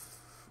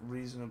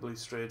reasonably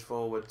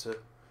straightforward to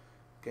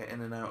get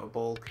in and out of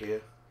bulk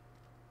here.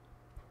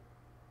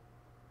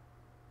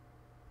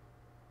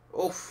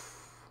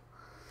 Oof!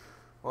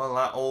 Well,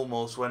 that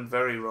almost went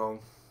very wrong.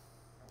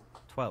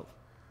 12.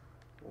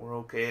 We're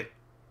okay.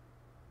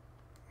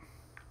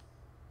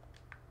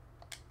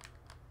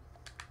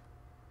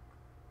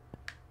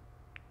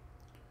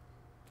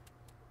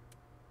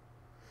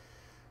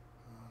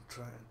 I'll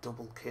try a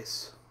double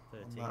kiss on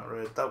 13. that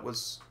red. That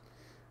was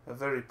a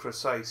very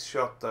precise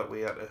shot that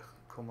we had to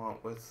come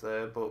out with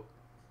there, but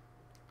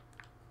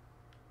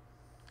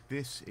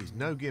This is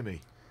no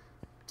gimme.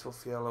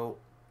 tough yellow.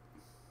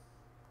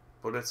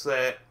 But it's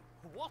there.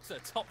 What a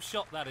top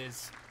shot that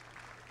is.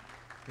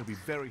 He'll be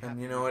very happy.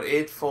 And you know, at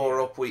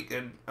 8-4 up, we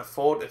can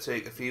afford to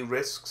take a few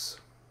risks.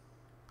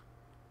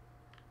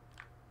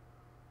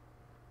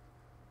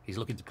 He's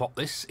looking to pop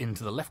this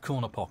into the left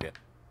corner pocket.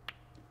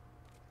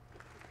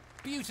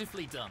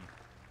 Beautifully done.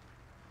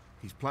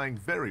 He's playing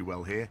very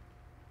well here.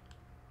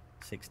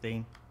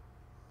 16.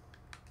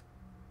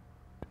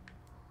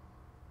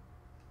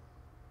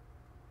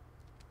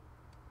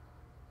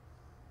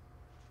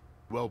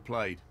 Well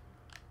played.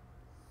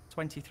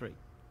 23.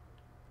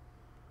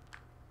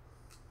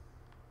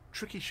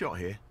 Tricky shot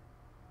here.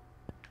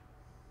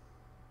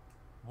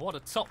 What a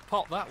top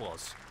pot that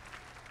was.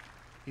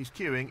 He's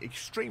cueing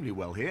extremely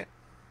well here.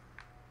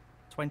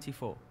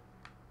 24.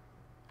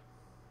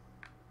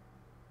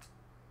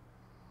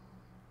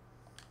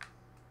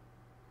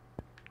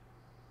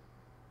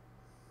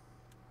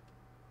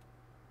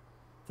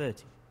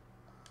 30.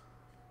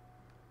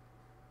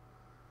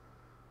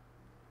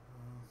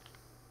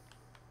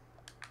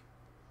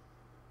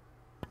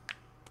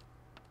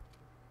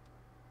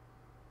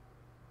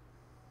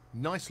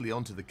 Nicely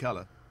onto the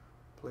colour.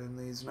 Playing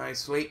these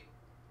nicely.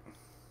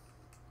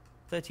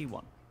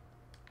 31.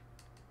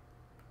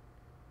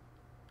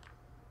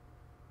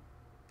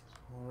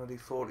 Already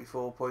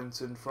 44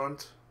 points in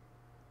front.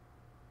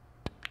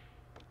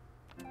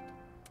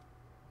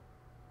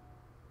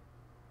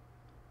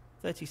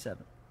 $37.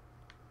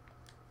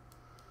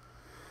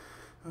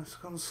 It's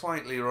gone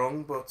slightly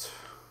wrong, but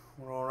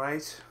we're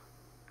alright.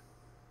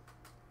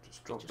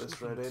 Just drop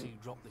this red in.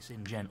 Drop this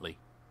in gently.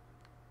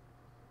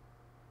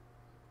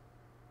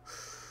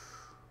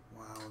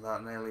 Wow,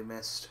 that nearly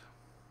missed.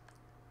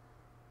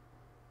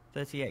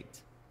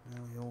 38.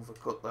 Nearly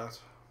overcut that.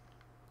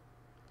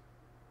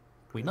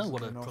 We know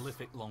what a Enough.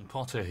 prolific long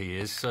potter he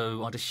is,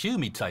 so I'd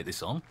assume he'd take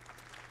this on.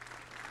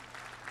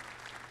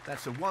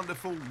 That's a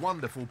wonderful,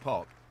 wonderful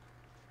pot.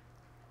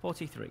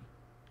 43.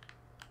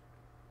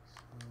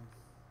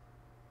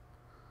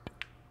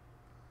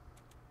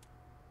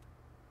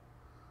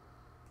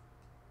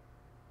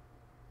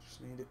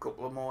 Just need a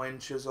couple of more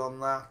inches on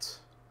that.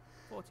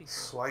 44.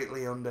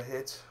 Slightly under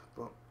hit,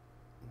 but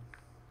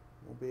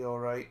we'll be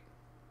alright.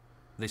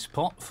 This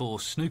pot for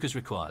snookers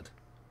required.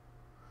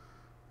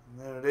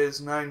 And there it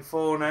is,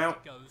 9-4 now.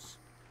 Goes.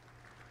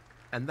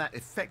 And that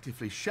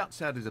effectively shuts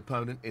out his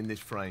opponent in this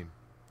frame.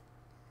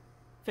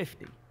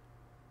 50.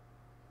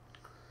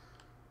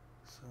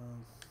 So,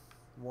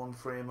 one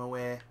frame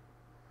away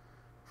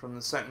from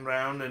the second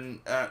round, and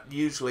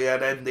usually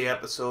I'd end the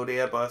episode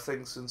here, but I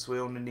think since we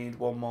only need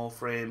one more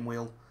frame,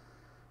 we'll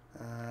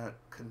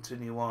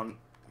continue on.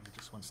 He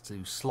just wants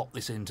to slot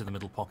this into the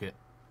middle pocket.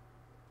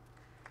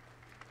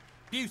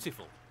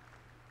 Beautiful.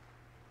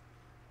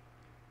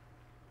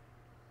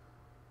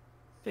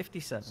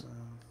 57. So,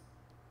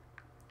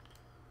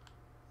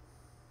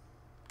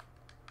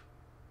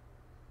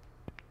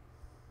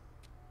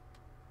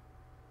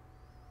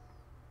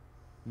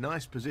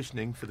 Nice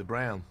positioning for the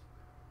brown.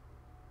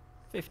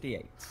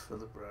 58. for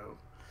the brown.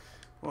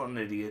 What an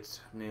idiot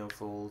Neil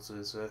Foles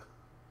is.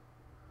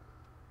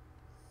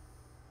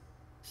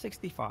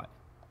 65.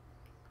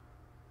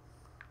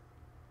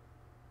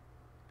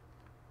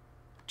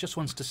 Just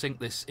wants to sink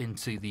this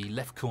into the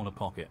left corner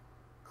pocket.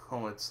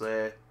 Oh, it's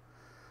there.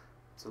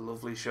 It's a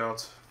lovely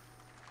shot.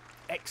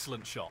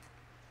 Excellent shot.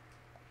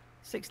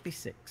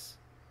 66.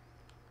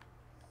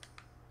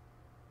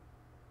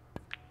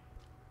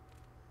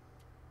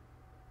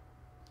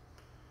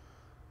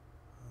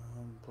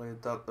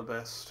 Played that the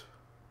best.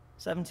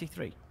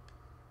 73.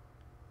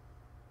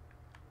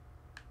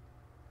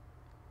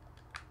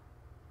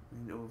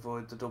 Need to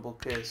avoid the double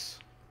kiss.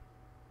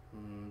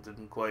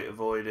 Didn't quite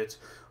avoid it.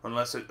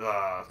 Unless it...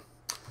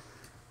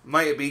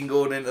 might have been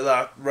going into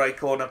that right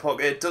corner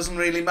pocket. It doesn't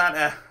really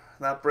matter.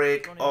 That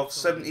break Ronnie of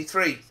O'Sullivan,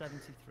 73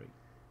 73.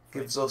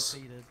 gives Frame us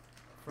conceded.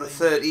 the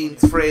Frame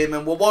 13th frame,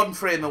 and we're one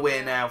frame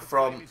away now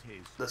from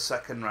the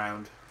second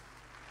round.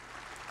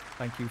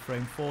 Thank you,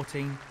 frame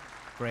 14.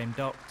 Graham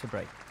Dock to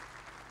break.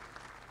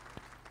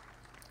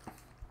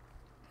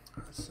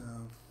 So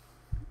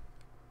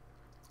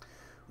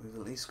we've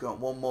at least got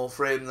one more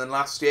frame than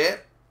last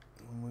year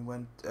when we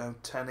went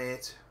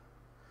 10-8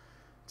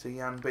 to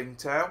Yan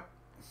Bingtao.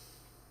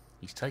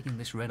 He's taking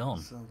this red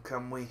on. So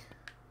can we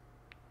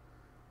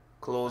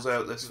close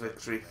out this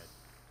victory?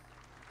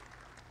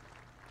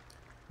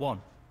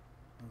 1.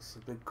 That's the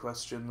big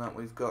question that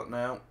we've got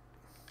now.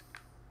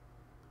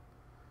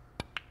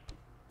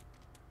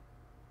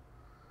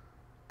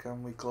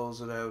 Can we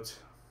close it out?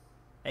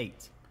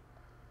 8.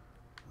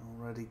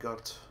 Already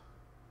got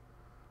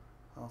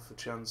half a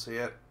chance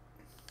here.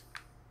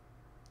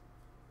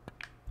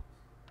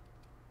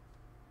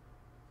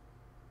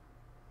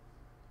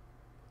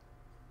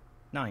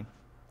 9.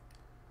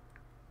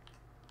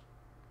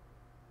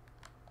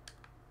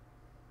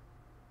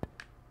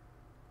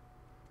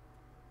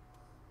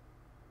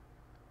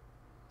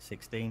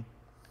 16.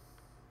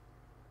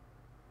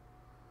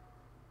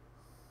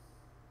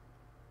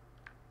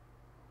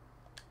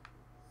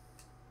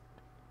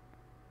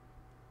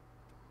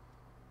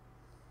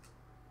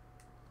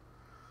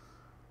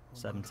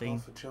 17.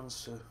 Half a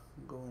chance to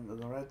go into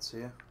the reds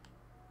here.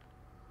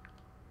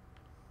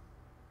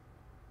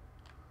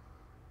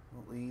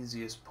 Not the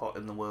easiest pot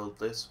in the world,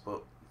 this,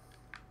 but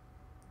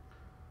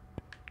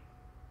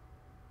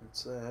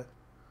it's there.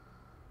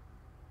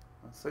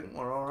 I think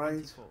we're alright.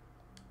 24.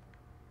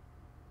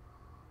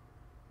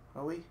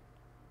 Are we?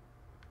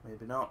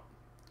 Maybe not.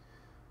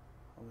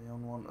 Are we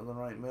on one to the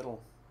right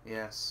middle?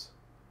 Yes.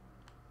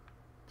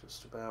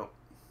 Just about.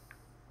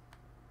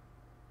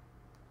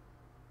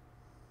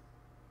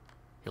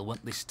 He'll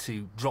want this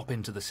to drop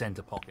into the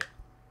centre pocket.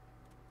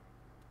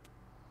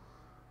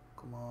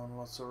 Come on,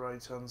 what's the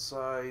right hand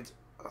side?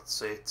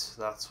 That's it.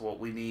 That's what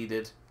we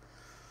needed.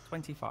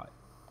 25.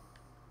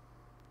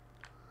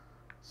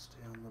 Stay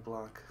on the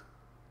black.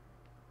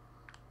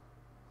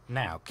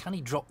 Now, can he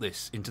drop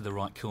this into the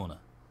right corner?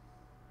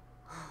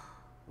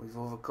 We've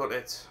overcut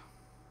it.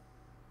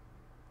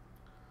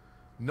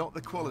 Not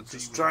the quality.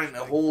 Just trying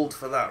to hold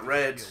for that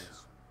red.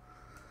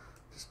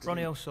 Just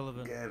Ronnie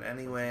O'Sullivan. get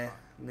anywhere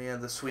near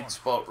the sweet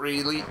spot,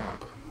 really.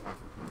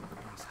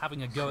 He's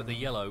having a go at the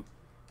yellow.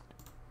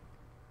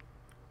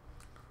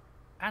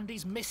 And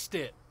he's missed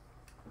it.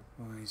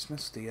 Oh, he's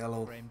missed the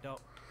yellow. Frame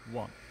dot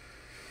 1.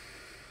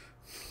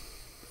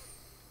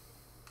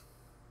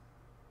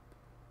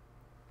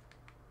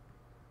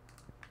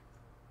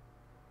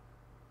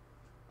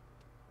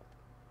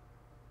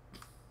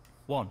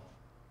 One.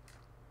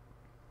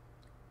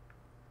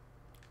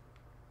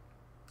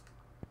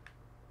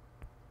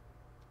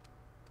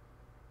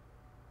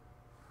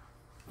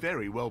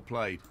 Very well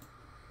played.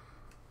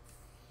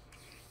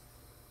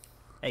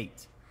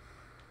 8.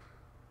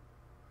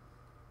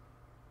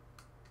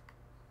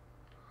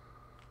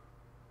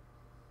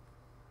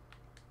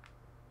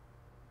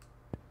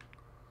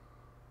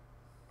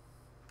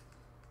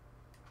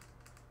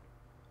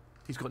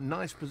 He's got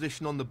nice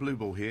position on the blue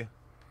ball here.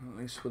 At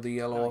least with the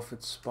yellow off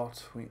its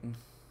spot, we can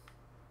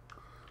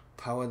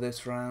power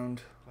this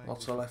round.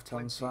 Lots of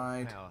left-hand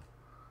side.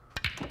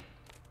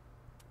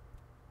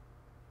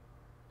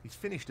 He's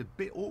finished a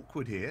bit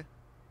awkward here.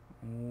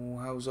 Oh,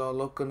 how's our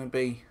luck going to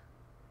be?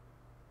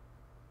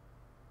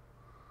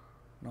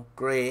 Not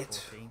great.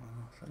 14.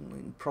 I think we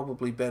can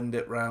probably bend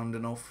it round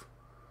enough.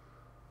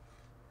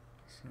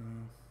 So,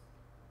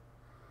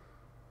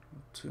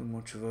 not too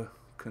much of a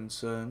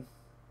concern.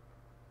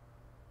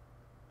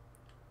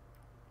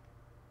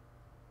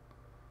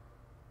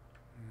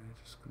 Yeah,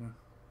 just gonna.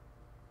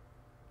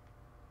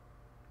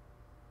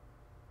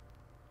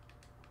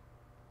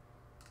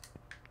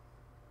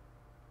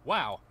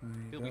 Wow, There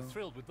you he'll be go.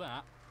 thrilled with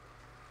that.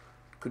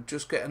 Could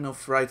just get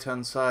enough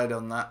right-hand side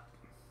on that.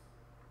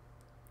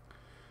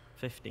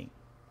 15.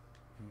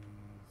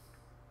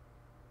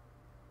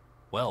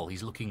 Well,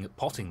 he's looking at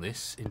potting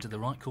this into the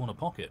right corner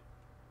pocket.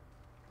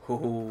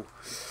 Oh,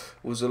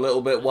 was a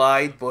little bit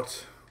wide,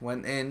 but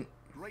went in.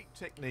 Great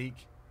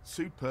technique.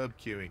 Superb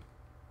cueing.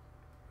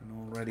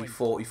 And already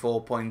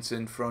 44 points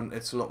in front.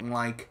 It's looking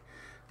like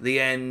the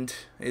end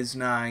is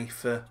nigh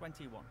for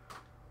 21.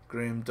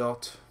 Graham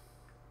Dott.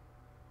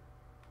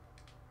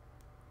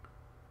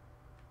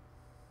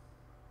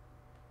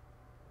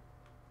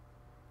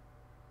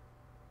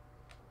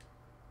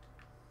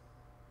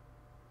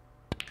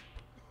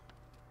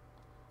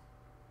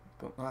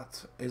 But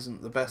that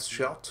isn't the best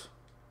shot.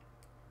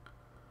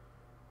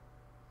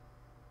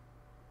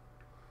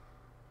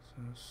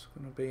 So it's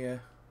going to be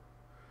a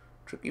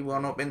tricky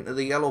one up into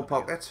the yellow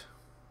pocket.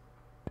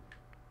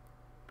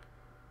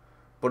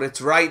 But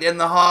it's right in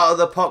the heart of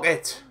the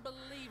pocket.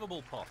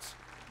 Unbelievable pot.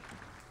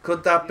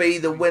 Could that be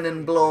the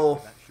winning blow?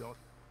 That shot.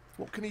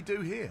 What can he do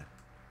here?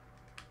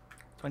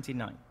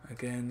 29.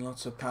 Again,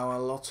 lots of power,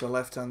 lots of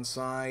left-hand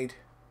side.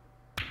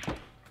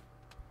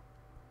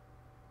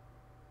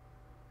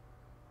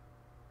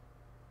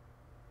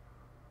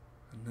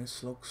 And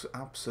this looks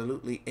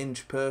absolutely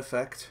inch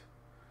perfect.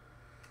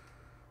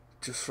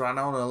 Just ran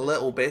on a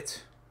little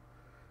bit.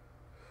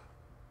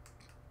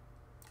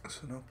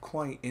 So not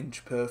quite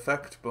inch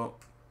perfect, but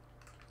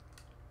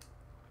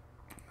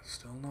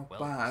still not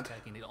Well, bad. he's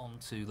taking it on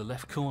to the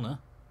left corner.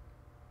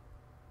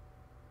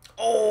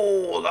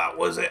 Oh, that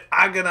was it.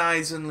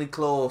 Agonisingly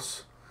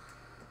close.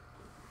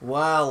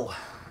 Well,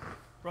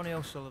 Ronnie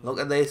O'Sullivan. look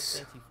at this.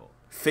 34.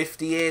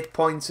 58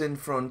 points in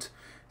front,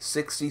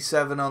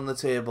 67 on the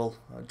table.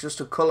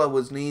 Just a colour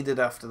was needed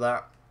after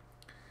that.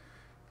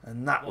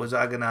 And that was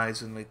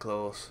agonisingly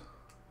close.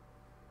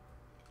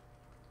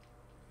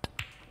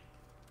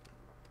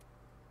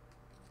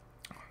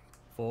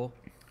 Four.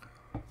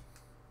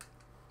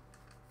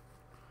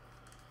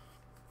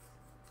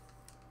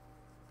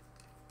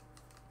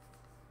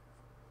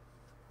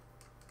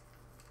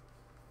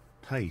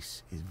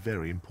 Pace is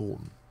very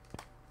important.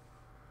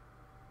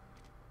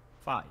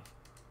 5.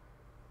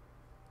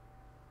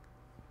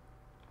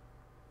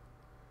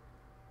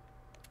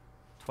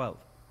 12.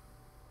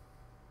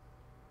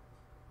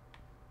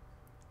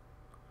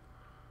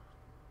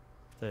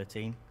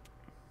 13.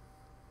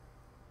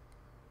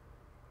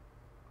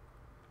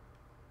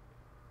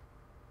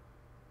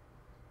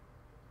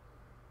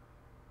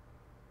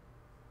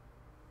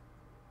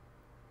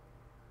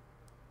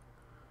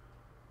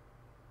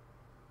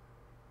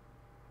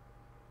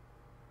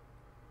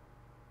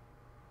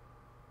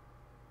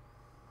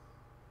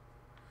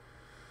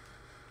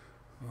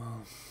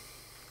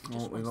 What are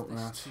we Wants looking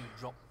this at? to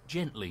drop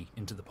gently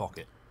into the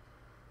pocket.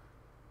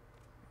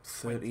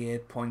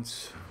 38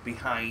 points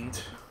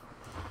behind.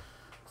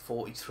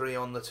 43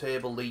 on the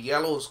table. The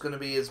yellow's going to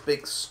be his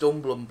big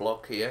stumbling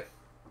block here.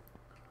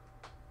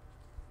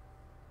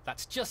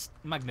 That's just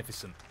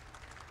magnificent.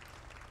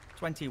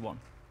 21.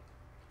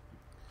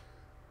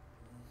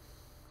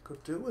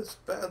 Could do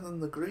with better than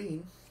the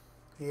green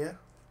here.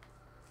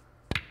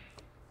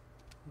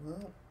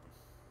 Well,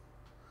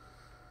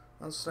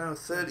 That's now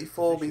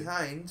 34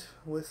 behind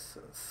with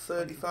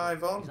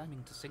 35 on. He's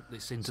aiming to sink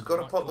this into He's got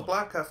to right pot the corner.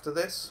 black after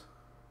this,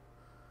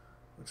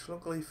 which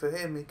luckily for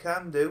him he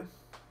can do.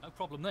 No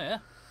problem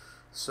there.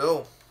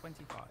 So,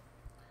 25.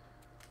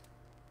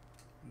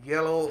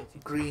 yellow,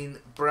 green,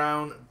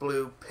 brown,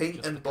 blue, pink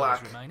Just and the colours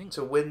black remaining.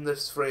 to win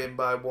this frame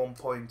by 1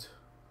 point.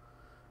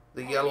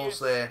 The yellow's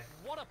there.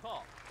 What a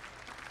pot.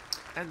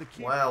 And the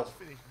cue Wow.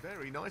 finished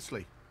very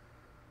nicely.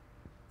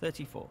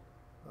 34.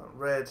 That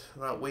red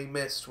that we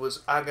missed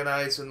was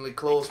agonisingly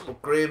close,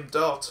 but Graham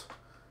Dott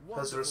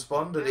has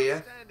responded here.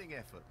 Outstanding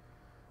effort.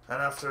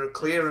 And after a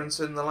clearance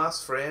in the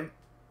last frame,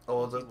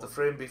 or the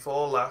frame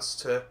before last,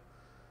 to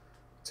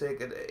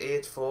take it to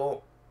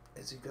 8-4,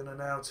 is he going to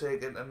now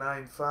take it to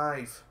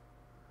 9-5?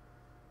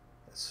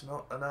 It's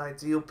not an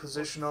ideal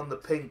position on the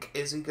pink.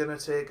 Is he going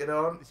to take it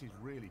on? This is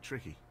really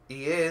tricky.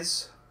 He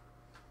is.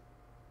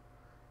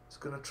 He's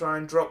going to try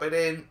and drop it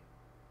in.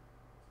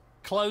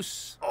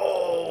 Close.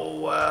 Oh,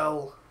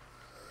 well.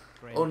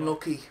 Graham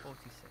Unlucky. Dott,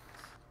 46.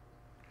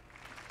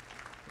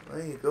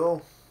 There you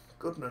go.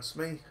 Goodness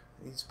me.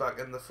 He's back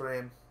in the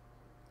frame.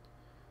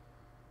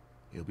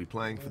 He'll be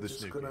playing for I'm the just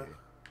snooker. gonna here.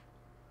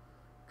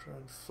 try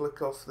and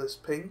flick off this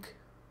pink.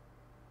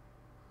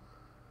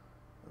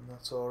 And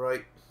that's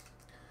alright.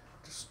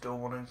 Just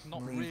don't want to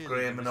Not leave really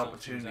Graham the an result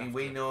opportunity. he was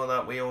We after. know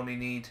that we only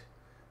need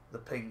the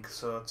pink,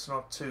 so it's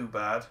not too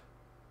bad.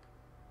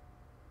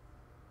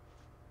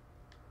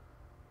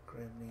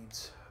 Graham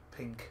needs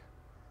pink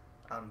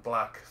and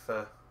black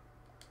for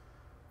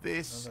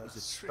This another is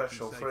a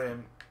special tricky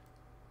frame.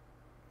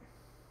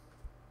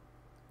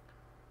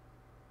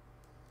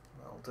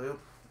 That'll do.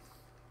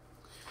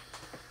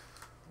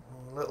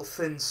 Oh, a little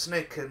thin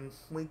snick and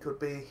we could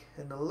be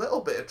in a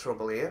little bit of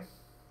trouble here.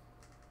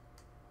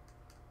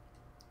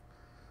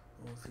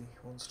 Or if he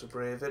wants to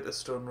brave it, a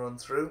stun run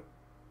through.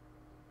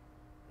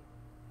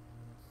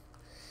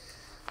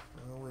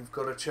 Well, we've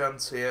got a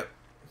chance here.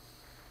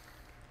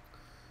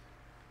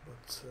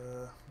 But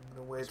I'm going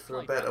to wait He's for a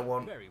played better that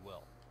one. Very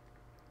well.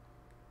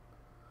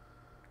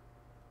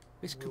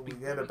 This Will could be we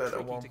get a very better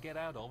tricky one? to get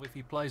out of if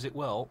he plays it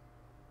well.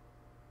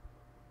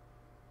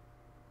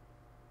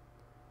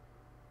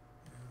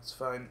 It's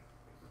fine.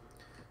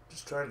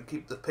 Just trying to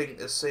keep the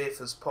pink as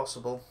safe as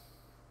possible.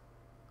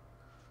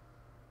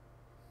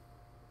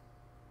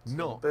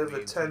 Not a bit of to a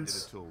be intended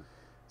tense at all.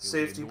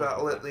 safety He'll be annoyed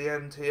battle with at the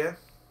end here. And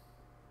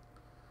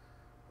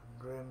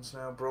Graham's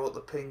now brought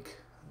the pink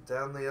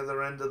down the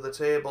other end of the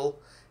table.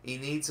 He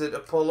needs it to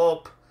pull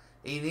up.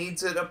 He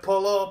needs it to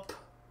pull up.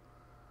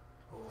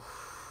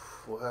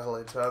 Oof, well,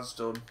 it has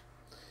done.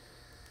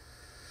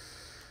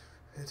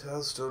 It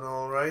has done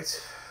all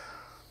right.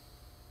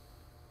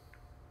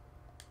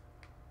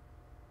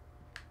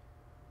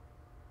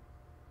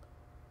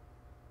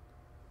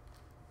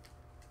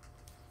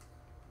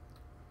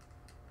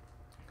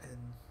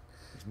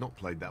 He's not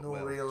played that No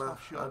well. real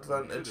Tough shot, but he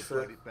advantage should have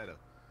for played it better.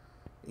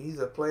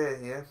 either player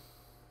here.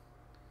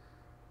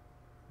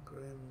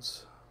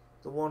 Graham's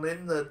the one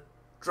in the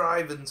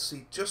driving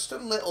seat just a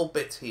little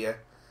bit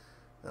here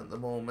at the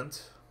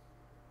moment.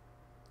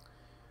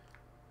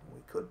 We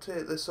could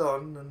take this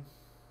on, and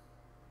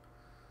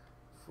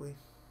if we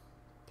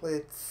play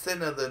it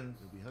thinner than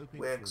He'll be hoping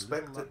we for a little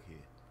expected, luck here.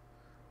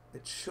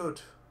 it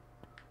should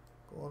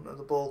go onto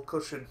the ball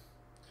cushion.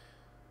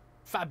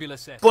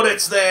 Fabulous effort. But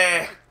it's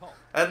there! Great pot.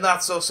 And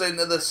that's us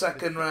into the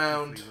second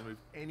round. Remove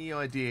any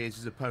ideas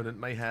his opponent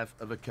may have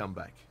of a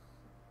comeback.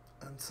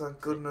 And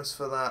thank goodness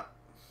for that.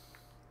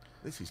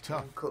 This is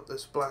tough. And cut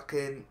this black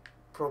in.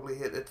 Probably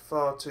hit it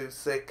far too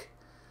thick.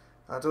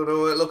 I don't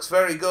know, it looks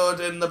very good,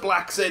 and the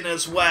black's in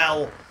as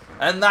well.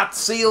 And that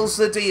seals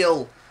the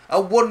deal.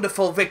 A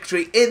wonderful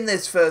victory in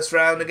this first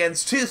round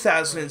against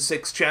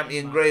 2006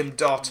 champion Graham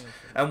Dott.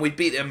 And we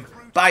beat him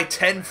by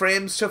 10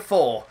 frames to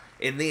 4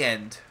 in the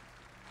end.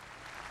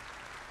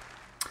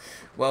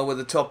 Well, with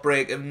a top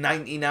break of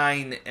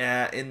 99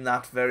 in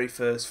that very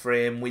first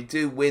frame, we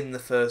do win the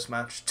first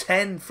match,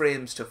 10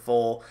 frames to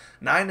 4,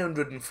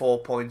 904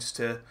 points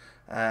to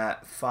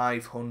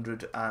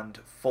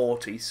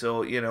 540.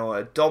 So, you know,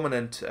 a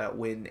dominant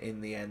win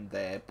in the end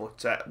there.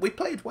 But we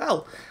played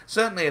well.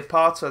 Certainly at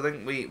parts, I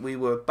think we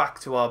were back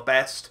to our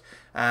best.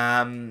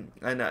 And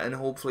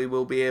hopefully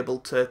we'll be able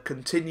to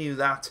continue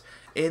that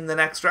in the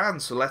next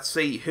round. So let's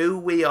see who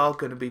we are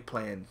going to be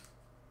playing.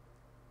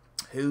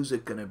 Who's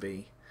it going to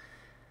be?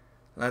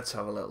 Let's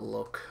have a little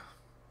look.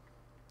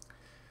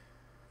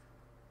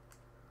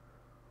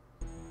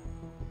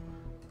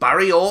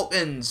 Barry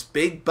Hawkins,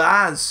 Big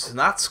Baz.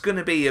 That's going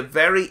to be a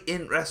very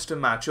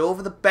interesting match.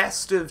 Over the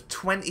best of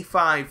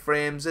 25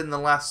 frames in the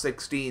last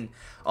 16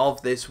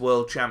 of this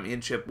World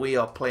Championship, we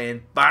are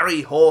playing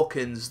Barry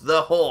Hawkins,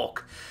 the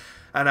Hawk.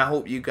 And I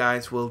hope you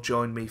guys will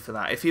join me for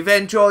that. If you've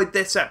enjoyed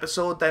this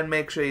episode, then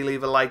make sure you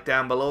leave a like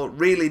down below. It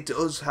really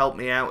does help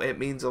me out. It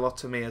means a lot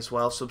to me as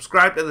well.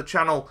 Subscribe to the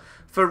channel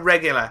for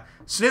regular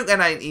Snooker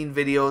 19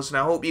 videos. And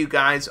I hope you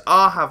guys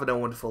are having a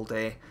wonderful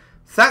day.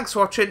 Thanks for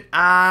watching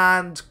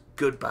and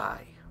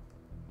goodbye.